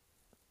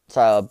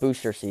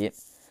booster seat.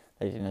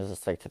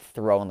 Just to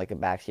throw in the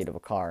back seat of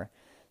a car.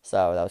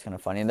 So that was kind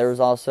of funny. And there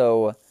was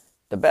also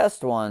the best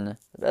slide,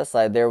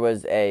 there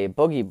was a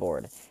boogie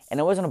board. And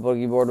it wasn't a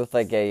boogie board with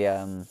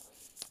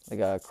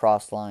a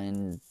cross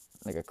line,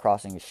 a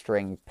crossing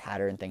string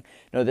pattern thing.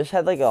 No, this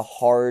had a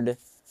hard,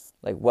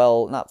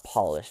 not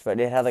polished, but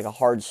it had a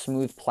hard,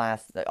 smooth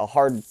plastic,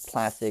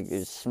 it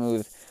was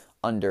smooth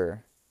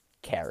underbelly.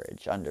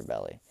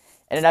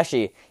 And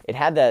it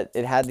had that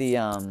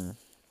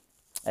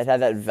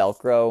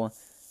Velcro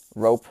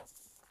rope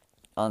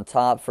on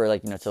top for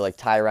to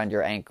tie around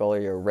your ankle or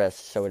your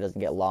wrist so it doesn't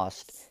get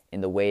lost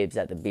in the waves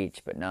at the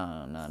beach. But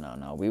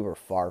no, we were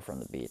far from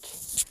the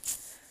beach.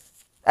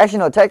 Actually,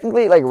 no,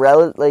 technically,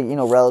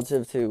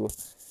 relative to,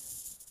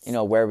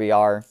 where we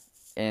are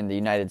in the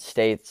United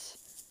States,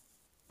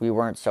 we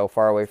weren't so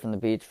far away from the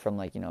beach from,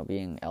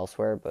 being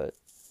elsewhere, but,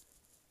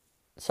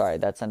 sorry,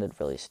 that sounded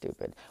really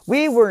stupid.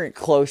 We weren't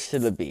close to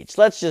the beach.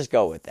 Let's just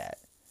go with that.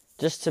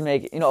 Just to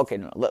make, okay,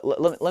 no,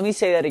 let me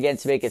say that again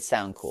to make it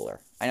sound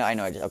cooler.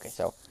 Okay,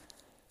 so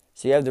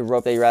you have the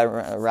rope that you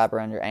wrap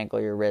around your ankle,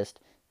 your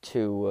wrist,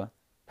 to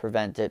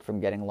prevent it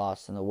from getting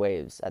lost in the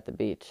waves at the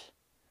beach.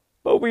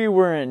 But we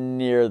weren't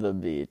near the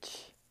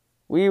beach.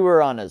 We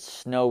were on a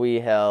snowy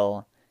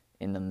hill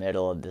in the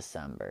middle of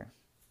December.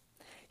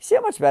 See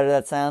how much better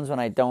that sounds when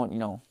I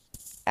don't,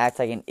 act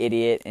like an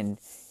idiot and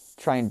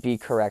try and be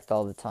correct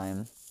all the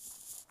time?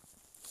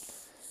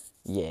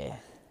 Yeah.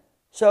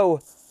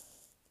 So,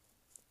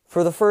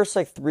 for the first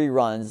 3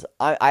 runs,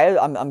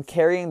 I'm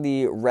carrying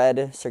the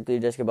red circular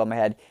disc above my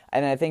head,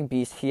 and I think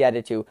Beast, he had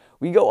it too.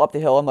 We go up the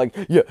hill, I'm like,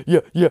 yeah,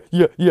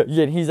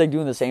 and he's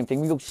doing the same thing.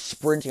 We go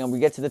sprinting, and we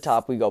get to the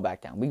top, we go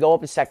back down. We go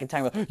up a second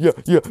time, yeah.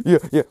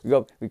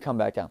 We come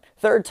back down.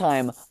 Third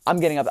time, I'm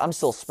getting up, I'm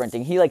still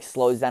sprinting. He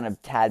slows down a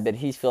tad bit.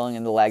 He's feeling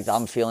in the legs,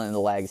 I'm feeling in the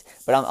legs,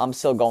 but I'm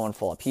still going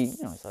full up.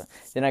 So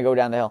then I go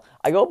down the hill.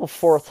 I go up a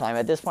 4th time.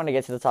 At this point, I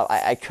get to the top.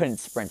 I couldn't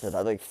sprint it.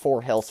 I had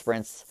 4 hill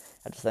sprints.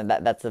 That's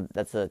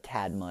a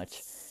tad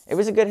much. It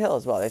was a good hill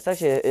as well. It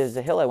was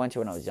a hill I went to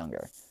when I was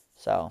younger,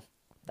 so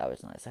that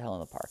was nice. A hill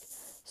in the park.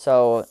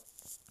 So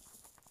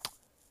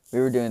we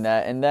were doing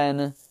that, and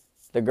then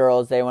the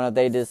girls, they went up.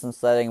 They did some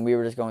sledding, and we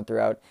were just going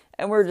throughout,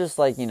 and we're just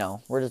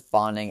we're just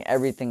bonding.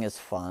 Everything is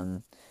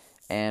fun,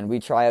 and we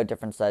try out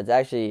different sleds.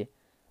 Actually,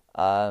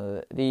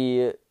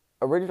 the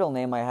original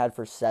name I had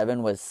for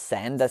 7 was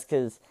Send. That's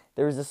because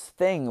there was this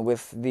thing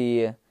with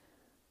the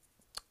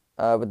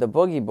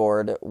boogie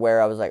board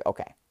where I was like,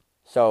 okay,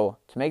 so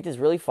to make this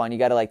really fun, you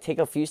got to take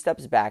a few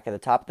steps back at the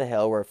top of the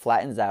hill where it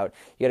flattens out.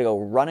 You got to go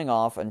running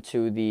off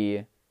onto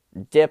the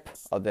dip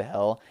of the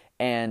hill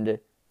and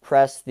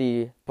press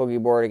the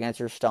boogie board against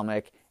your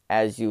stomach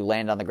as you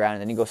land on the ground,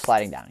 and then you go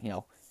sliding down.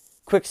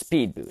 Quick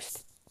speed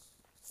boost,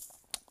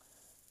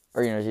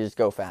 or you just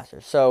go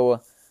faster.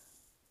 So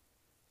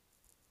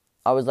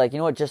I was like, you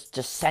know what, just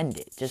send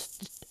it,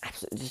 just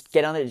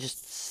get on it,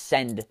 just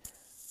send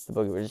the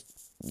boogie board.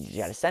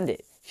 You gotta send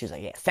it. She was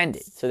like, yeah, send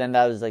it. So then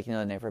that was the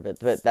name for a bit.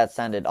 But that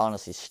sounded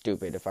honestly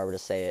stupid if I were to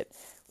say it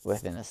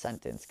within a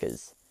sentence.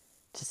 Because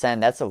to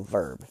send, that's a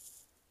verb.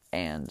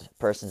 And a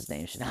person's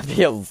name should not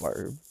be a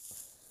verb.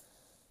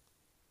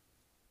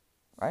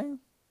 Right?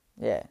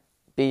 Yeah.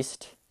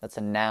 Beast, that's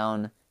a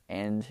noun.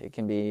 And it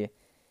can be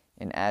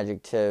an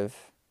adjective.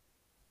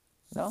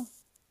 No?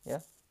 Yeah?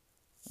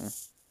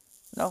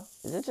 No?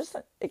 Is it just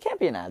it can't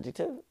be an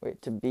adjective.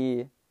 Wait, to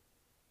be...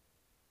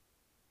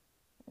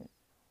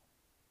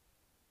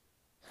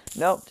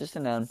 Nope, just a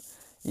noun.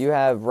 You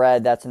have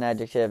red, that's an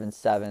adjective, and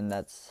 7,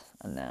 that's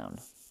a noun.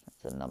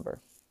 That's a number.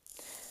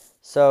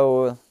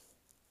 So,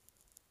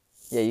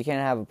 yeah, you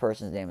can't have a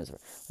person's name as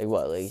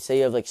what? Say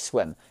you have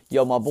Swim.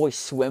 Yo, my boy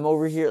Swim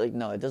over here.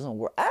 No, it doesn't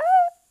work.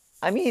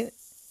 I mean,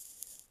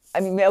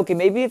 okay,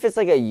 maybe if it's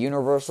a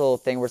universal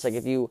thing where it's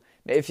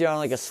if you're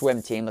on a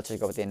swim team, let's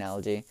just go with the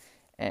analogy.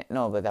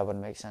 No, but that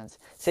wouldn't make sense.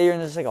 Say you're in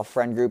this a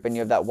friend group and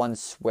you have that one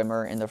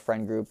swimmer in the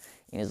friend group,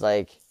 and he's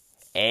like,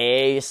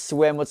 "Hey,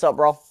 Swim, what's up,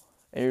 bro?"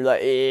 And you're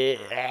like,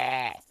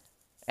 eh.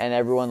 And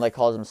everyone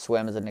calls him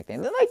Swim as a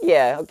nickname. They're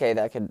yeah, okay,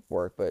 that could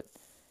work. But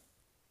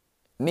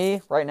me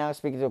right now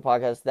speaking to a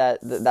podcast,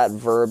 that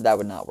verb, that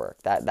would not work.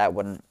 That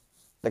wouldn't.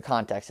 The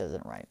context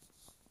isn't right.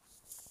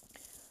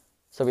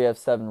 So we have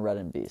 7 red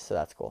and Beast, so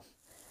that's cool.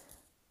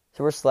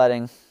 So we're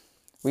sledding.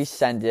 We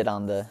send it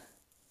on the.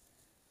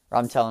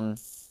 I'm telling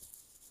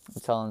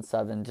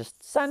 7,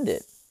 just send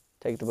it.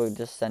 Take the book,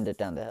 just send it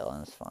down the hill,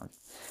 and it's fun.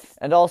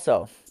 And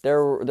also,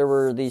 there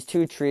were these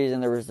 2 trees,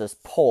 and there was this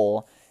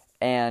pole,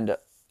 and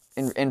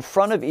in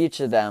front of each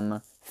of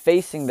them,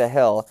 facing the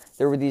hill,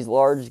 there were these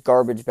large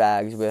garbage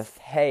bags with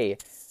hay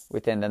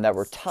within them that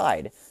were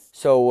tied.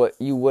 So if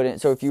you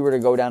were to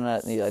go down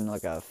at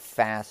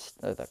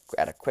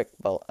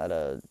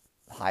a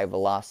high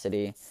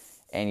velocity,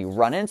 and you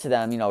run into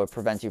them, it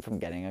prevents you from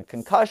getting a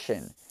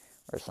concussion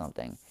or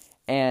something.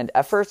 And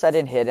at first I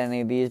didn't hit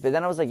any of these, but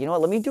then I was like, you know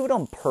what, let me do it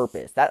on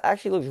purpose. That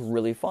actually looks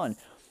really fun.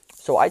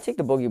 So I take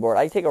the boogie board,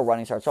 I take a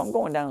running start, so I'm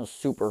going down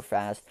super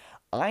fast.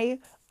 I'm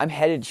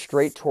headed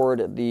straight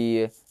toward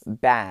the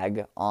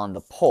bag on the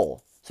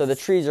pole. So the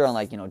trees are on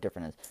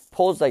different ends.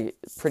 Pole's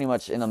pretty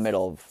much in the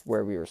middle of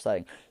where we were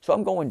sledding. So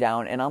I'm going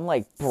down and I'm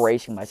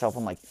bracing myself.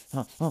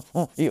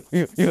 I'm yeah.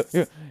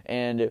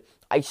 And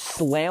I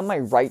slam my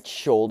right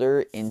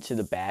shoulder into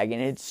the bag,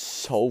 and it's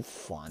so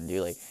fun,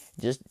 dude.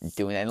 Just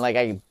doing that, and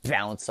I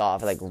bounce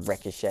off,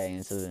 ricochet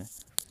into the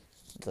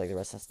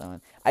rest of the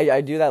snow.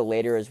 I do that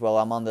later as well.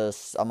 I'm on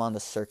the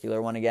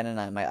circular one again, and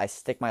I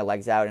stick my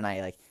legs out, and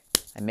I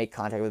I make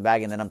contact with the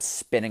bag, and then I'm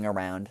spinning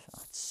around.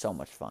 Oh, it's so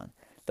much fun.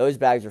 Those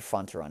bags are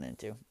fun to run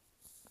into.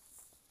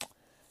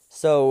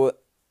 So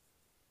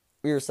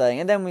we were saying,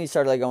 and then we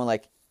started like going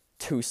like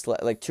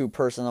two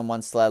person on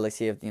one sled, like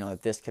see if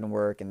if this can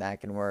work and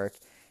that can work,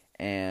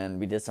 and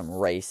we did some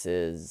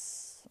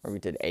races, or we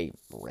did a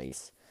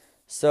race.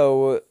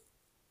 So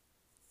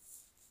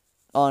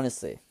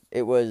honestly,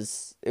 it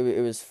was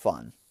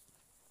fun.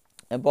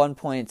 At one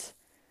point,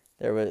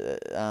 there was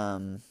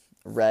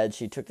Red.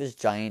 She took this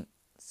giant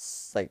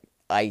like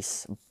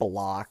ice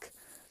block,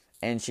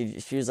 and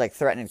she was like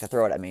threatening to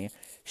throw it at me.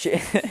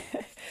 She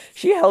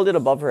she held it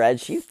above her head.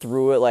 She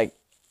threw it like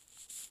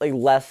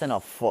less than a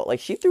foot. Like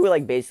she threw it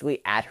like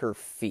basically at her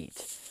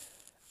feet.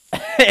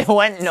 It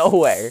went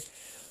nowhere.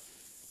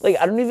 Like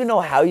I don't even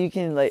know how you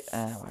can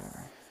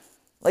whatever.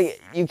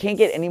 Like you can't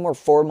get any more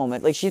forward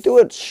moment. Like she threw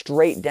it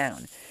straight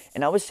down.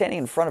 And I was standing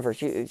in front of her.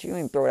 She didn't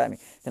even throw it at me.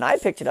 Then I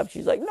picked it up.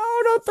 She's like, "No,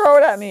 don't throw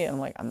it at me." And I'm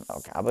like, "I'm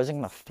okay." I wasn't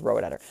gonna throw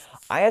it at her.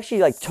 I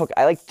actually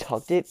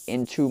tucked it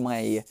into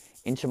my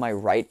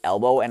right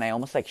elbow, and I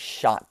almost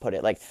shot put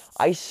it.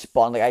 I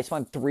spun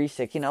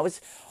 360. And I was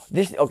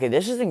this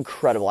is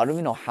incredible. I don't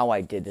even know how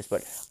I did this,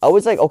 but I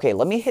was like, okay,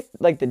 let me hit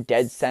the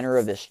dead center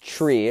of this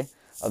tree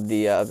of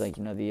the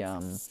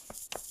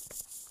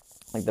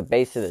the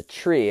base of the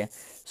tree.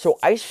 So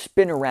I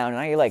spin around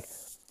and I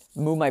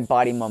move my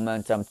body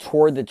momentum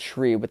toward the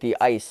tree with the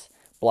ice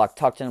block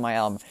tucked into my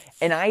arm,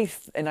 and I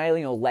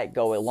let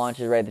go. It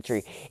launches right at the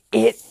tree.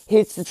 It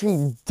hits the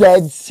tree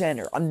dead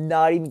center. I'm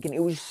not even kidding.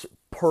 It was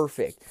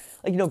perfect.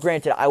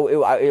 Granted,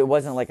 it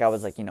wasn't like I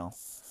was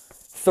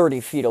 30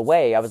 feet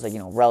away. I was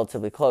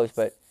relatively close,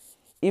 but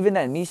even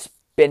then, me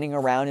spinning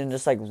around and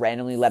just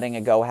randomly letting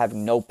it go,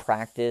 having no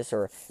practice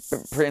or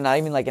not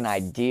even an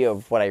idea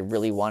of what I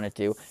really wanted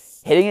to,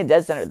 hitting it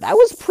dead center, that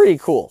was pretty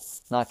cool.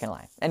 Not gonna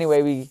lie.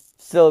 Anyway, we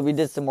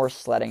did some more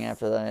sledding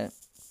after that.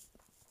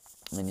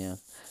 And yeah.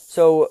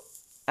 So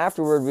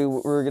afterward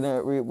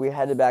we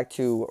headed back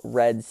to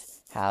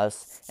Red's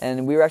house,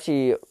 and we were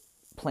actually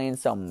playing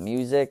some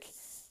music,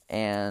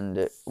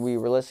 and we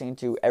were listening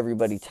to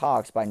Everybody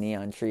Talks by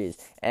Neon Trees,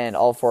 and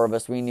all four of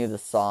us, we knew the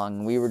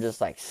song. We were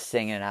just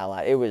singing it out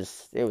loud. It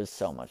was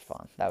so much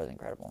fun. That was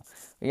incredible.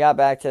 We got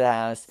back to the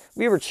house.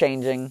 We were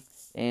changing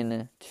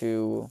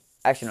into,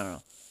 actually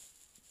no.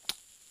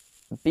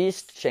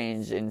 Beast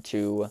changed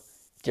into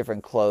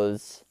different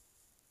clothes.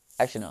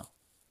 Actually, no.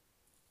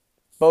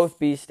 Both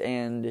Beast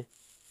and...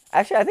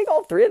 Actually, I think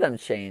all three of them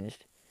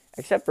changed.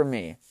 Except for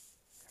me.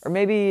 Or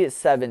maybe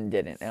 7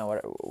 didn't.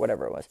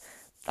 Whatever it was.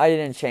 I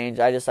didn't change.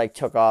 I just,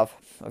 took off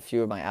a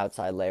few of my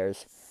outside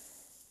layers.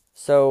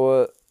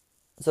 So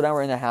now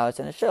we're in the house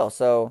and it's chill.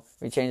 So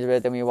we changed a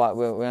bit. Then we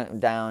went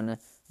down.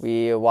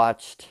 We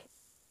watched...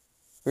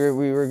 We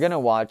were going to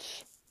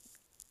watch...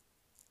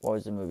 What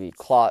was the movie?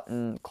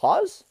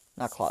 Claws?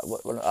 Not Claus.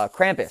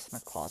 Krampus.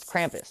 Not Claus.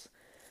 Krampus.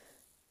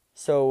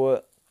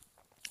 So,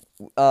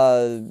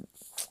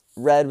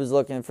 Red was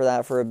looking for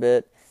that for a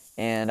bit,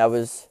 and I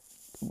was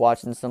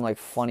watching some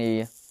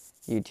funny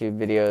YouTube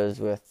videos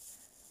with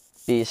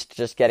Beast,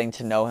 just getting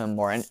to know him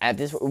more. And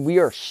we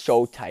are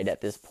so tight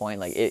at this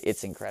point.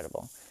 It's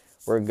incredible.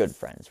 We're good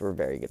friends. We're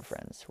very good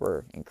friends.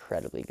 We're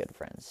incredibly good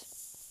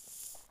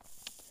friends.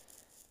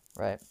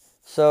 Right.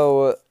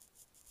 So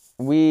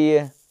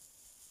we're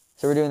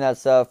doing that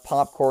stuff.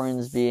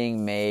 Popcorn's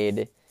being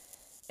made,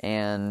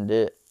 and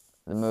the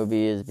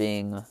movie is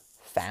being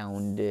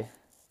found.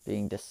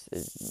 When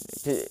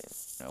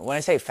I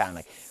say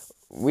found,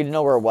 we didn't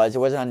know where it was. It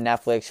wasn't on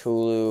Netflix,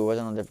 Hulu. It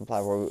wasn't on a different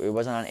platform. It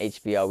wasn't on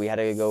HBO. We had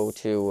to go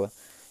to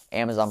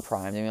Amazon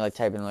Prime. Then we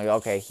type in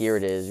okay, here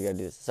it is. We gotta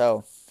do this.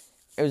 So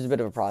it was a bit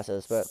of a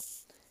process, but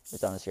it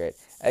was honestly great.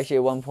 Actually,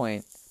 at one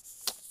point,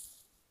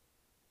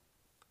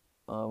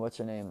 what's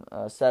her name?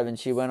 7.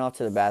 She went off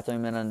to the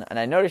bathroom, and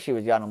I noticed she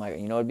was gone. I'm like,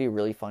 it'd be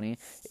really funny.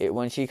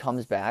 When she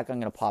comes back, I'm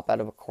gonna pop out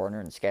of a corner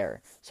and scare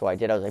her. So I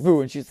did. I was like, boo,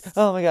 and she's,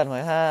 oh my god. I'm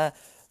like, ah.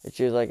 And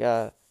she was like,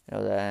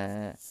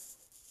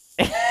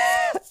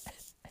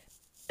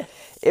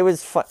 It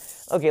was fun.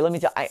 Okay, let me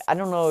tell. I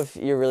don't know if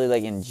you're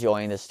really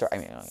enjoying this story. I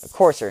mean, of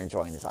course you're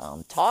enjoying this.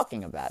 I'm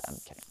talking about it. I'm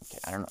kidding.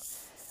 I don't know.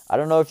 I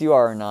don't know if you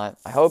are or not.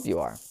 I hope you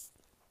are.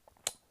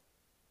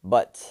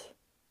 But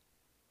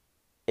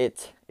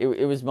it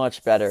was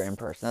much better in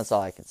person. That's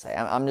all I can say.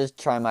 I'm just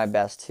trying my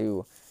best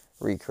to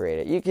recreate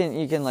it. You can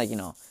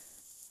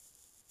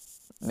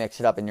mix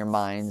it up in your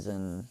minds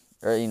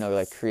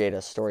or create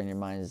a story in your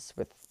minds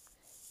with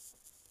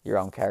your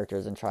own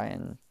characters and try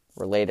and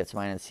relate it to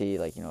mine and see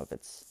if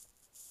it's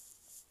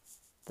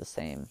the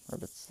same or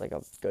if it's a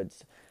good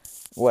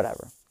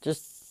whatever.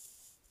 Just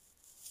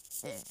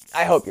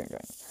I hope you're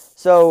enjoying it.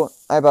 So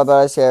I bought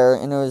Buddy's hair,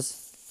 and it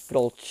was a good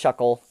old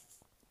chuckle.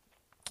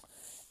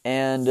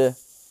 And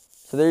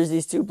so there's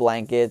these 2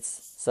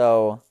 blankets,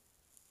 so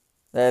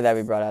that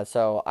we brought out.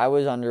 So I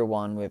was under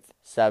one with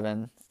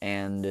 7,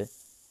 and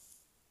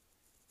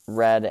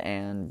Red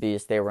and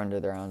Beast, they were under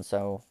their own.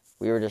 So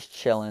we were just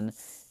chilling.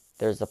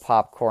 There's the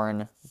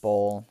popcorn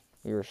bowl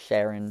we were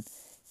sharing.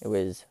 It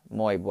was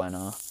muy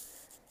bueno.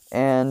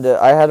 And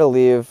I had to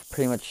leave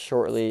pretty much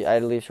shortly. I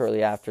had to leave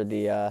shortly after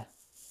the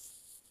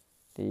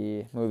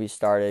movie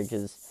started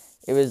because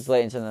it was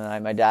late into the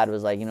night. My dad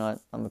was like, you know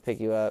what, I'm gonna pick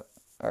you up,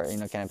 or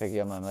can I pick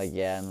you up? I'm like,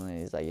 yeah. And then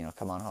he's like,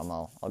 come on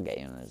home, I'll get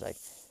you. And he's like,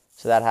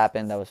 so that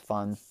happened. That was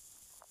fun.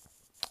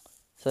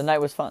 So the night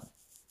was fun.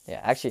 Yeah,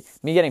 actually,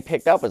 me getting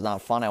picked up was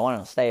not fun. I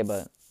wanted to stay,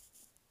 but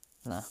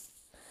no.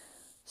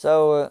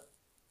 So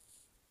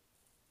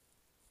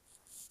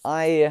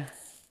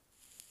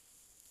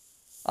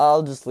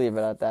I'll just leave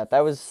it at that. That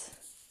was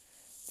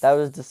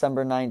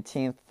December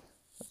 19th,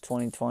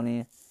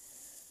 2020.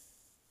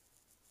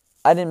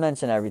 I didn't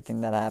mention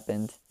everything that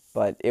happened,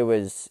 but it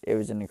was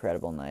an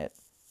incredible night.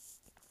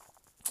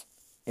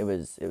 It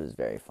was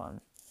very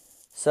fun.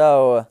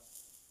 So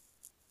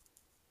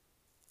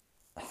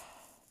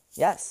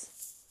yes.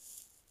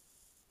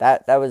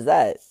 That was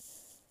that.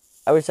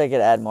 I wish I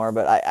could add more,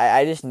 but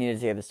I just needed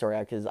to get the story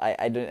out because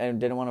I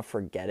didn't want to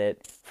forget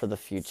it for the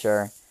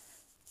future.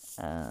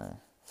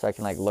 So I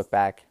can look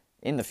back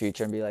in the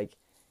future and be like,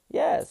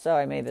 yeah, so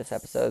I made this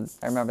episode.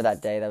 I remember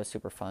that day. That was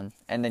super fun.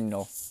 And then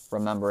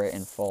remember it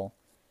in full,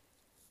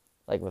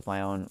 with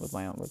my own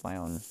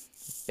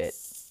bit,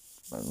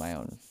 with my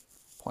own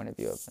point of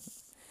view of it.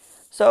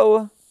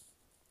 So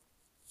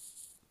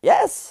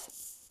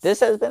yes,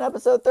 this has been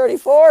episode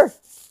 34.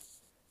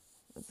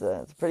 It's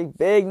a pretty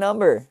big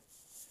number.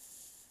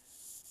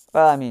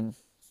 Well, I mean,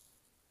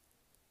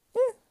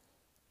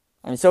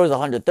 yeah. So is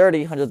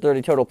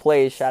 130 total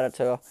plays. Shout out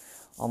to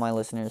all my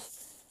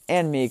listeners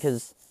and me,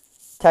 because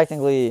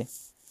technically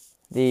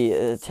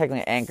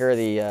Anchor,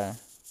 the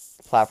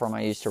platform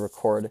I use to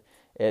record,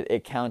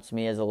 it counts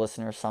me as a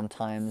listener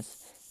sometimes,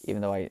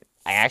 even though I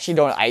actually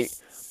don't. I'm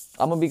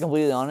gonna be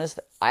completely honest.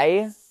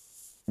 I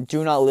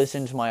do not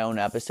listen to my own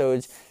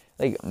episodes.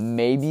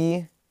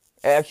 Maybe,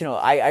 actually no,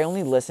 I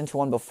only listened to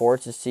one before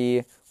to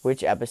see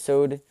which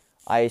episode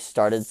I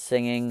started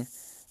singing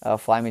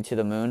 "Fly Me to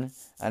the Moon,"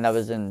 and that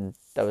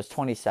was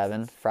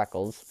 27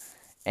 Freckles.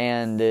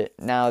 And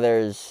now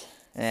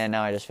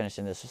I just finished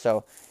in this.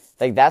 So,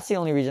 that's the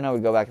only reason I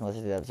would go back and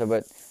listen to the episode.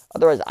 But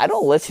otherwise, I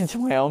don't listen to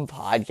my own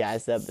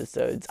podcast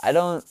episodes. I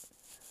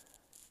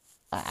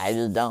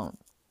just don't.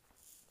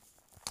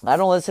 I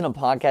don't listen to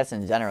podcasts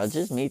in general. It's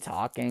just me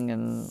talking,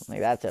 and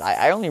that's it.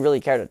 I only really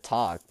care to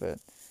talk. But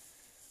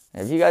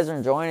if you guys are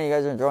enjoying it,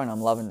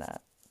 I'm loving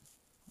that.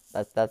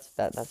 That's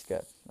good. That's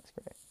great.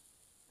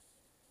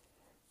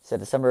 So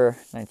December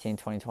 19,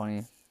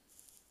 2020.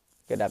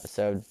 Good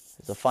episode. It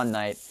was a fun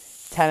night.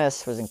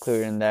 Tennis was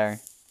included in there,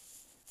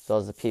 as well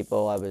as the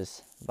people I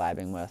was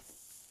vibing with.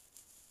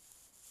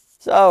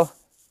 So,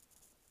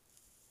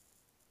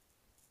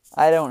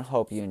 I don't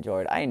hope you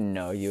enjoyed. I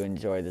know you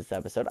enjoyed this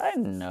episode. I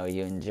know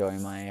you enjoy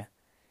my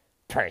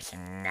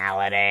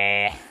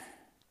personality.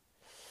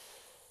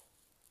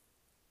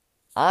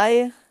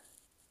 I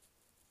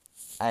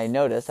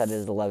noticed that it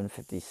is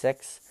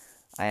 11:56.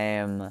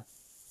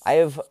 I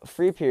have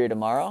free period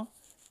tomorrow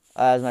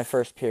as my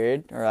first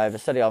period, or I have to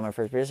study all my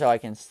first period, so I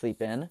can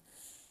sleep in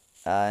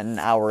an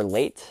hour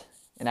late,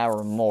 an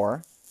hour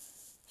more.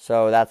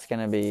 So that's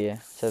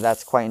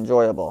quite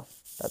enjoyable.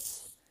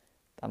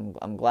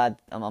 I'm glad.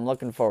 I'm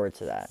looking forward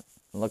to that.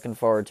 I'm looking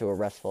forward to a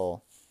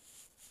restful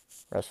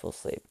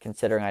sleep,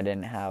 considering I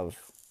didn't have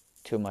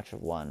too much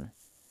of one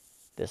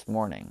this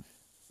morning.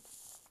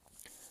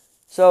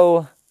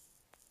 So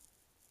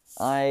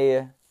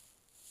I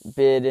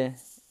bid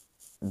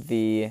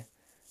thee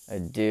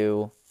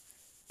adieu.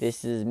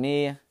 This is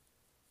me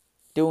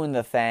doing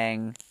the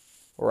thing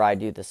where I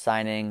do the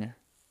signing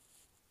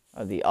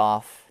of the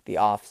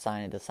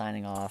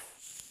signing off.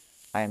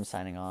 I am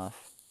signing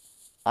off.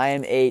 I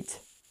am 8.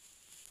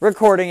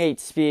 Recording 8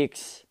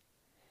 speaks.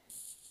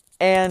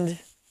 And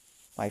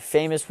my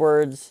famous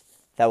words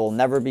that will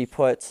never be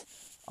put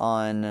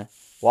on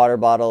water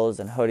bottles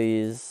and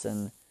hoodies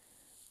and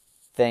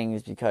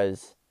things,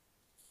 because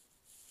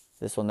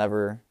this will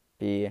never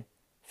be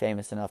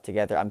famous enough to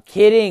get there. I'm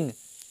kidding.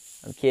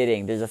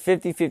 There's a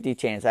 50-50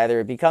 chance. Either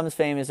it becomes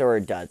famous or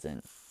it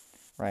doesn't.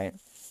 Right?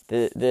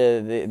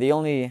 The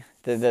only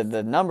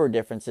number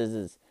differences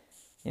is,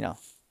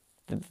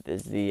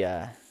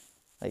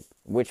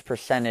 which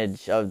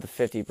percentage of the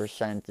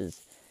 50%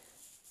 is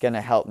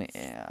gonna help me.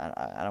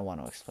 I don't want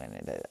to explain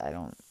it. I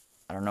don't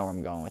know where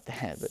I'm going with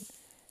that. But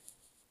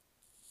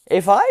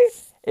if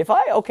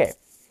I okay,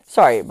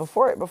 sorry.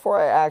 Before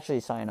I actually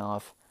sign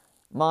off,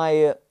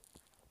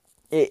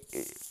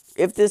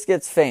 if this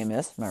gets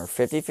famous, remember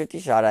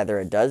 50-50 shot. Either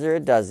it does or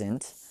it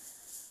doesn't.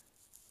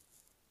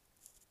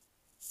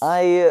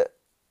 I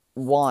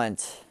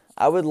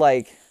would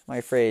like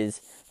my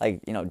phrase,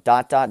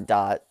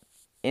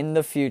 in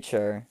the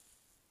future,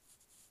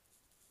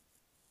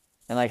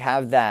 and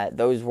have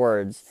those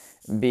words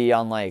be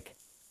on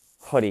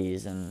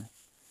hoodies and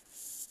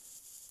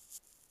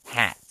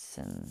hats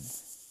and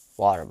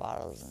water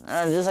bottles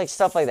and just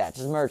stuff like that,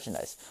 just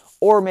merchandise,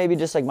 or maybe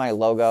just my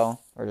logo,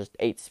 or just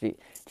 8 speed.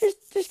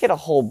 Just get a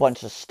whole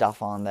bunch of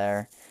stuff on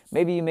there.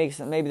 Maybe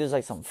maybe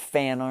there's some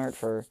fan art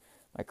for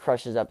my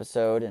Crushes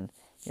episode, and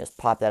you just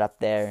pop that up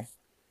there.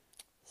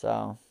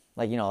 So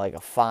like a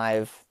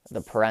 5,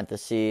 the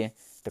parenthesis,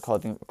 the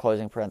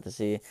closing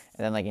parenthesis,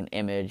 and then like an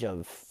image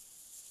of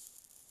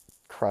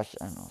crush,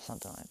 I don't know,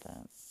 something like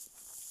that.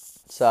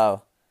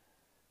 So,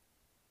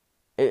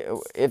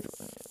 if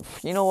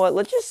you know what,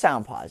 let's just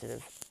sound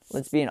positive.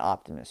 Let's be an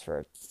optimist for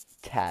a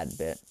tad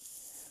bit.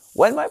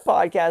 When my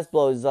podcast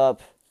blows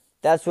up,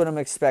 that's what I'm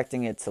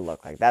expecting it to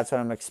look like. That's what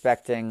I'm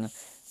expecting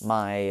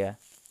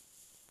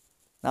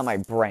not my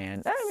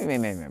brand, maybe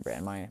my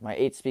brand, my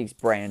 8 Speaks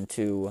brand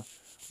to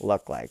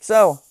look like.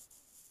 So,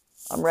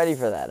 I'm ready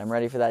for that. I'm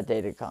ready for that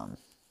day to come.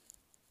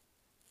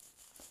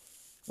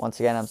 Once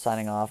again, I'm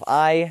signing off.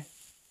 I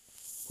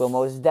will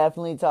most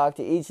definitely talk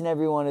to each and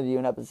every one of you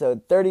in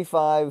episode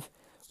 35,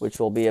 which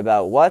will be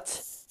about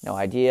what? No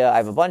idea. I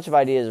have a bunch of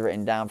ideas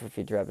written down for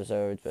future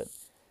episodes, but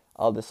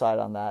I'll decide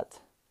on that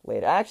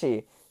later.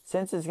 Actually,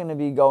 since it's going to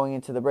be going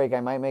into the break, I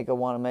might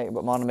want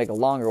to make a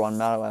longer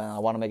one. I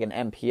want to make an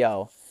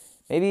MPO.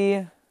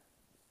 Maybe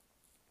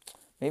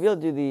I'll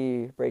do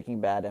the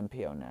Breaking Bad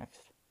MPO next.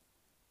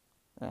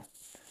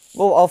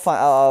 Well,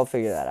 I'll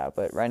figure that out.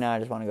 But right now, I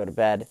just want to go to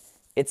bed.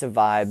 It's a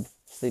vibe.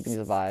 Sleeping's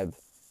a vibe.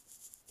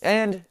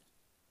 And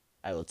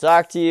I will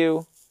talk to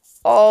you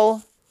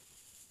all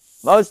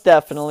most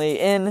definitely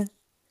in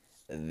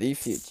the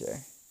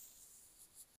future.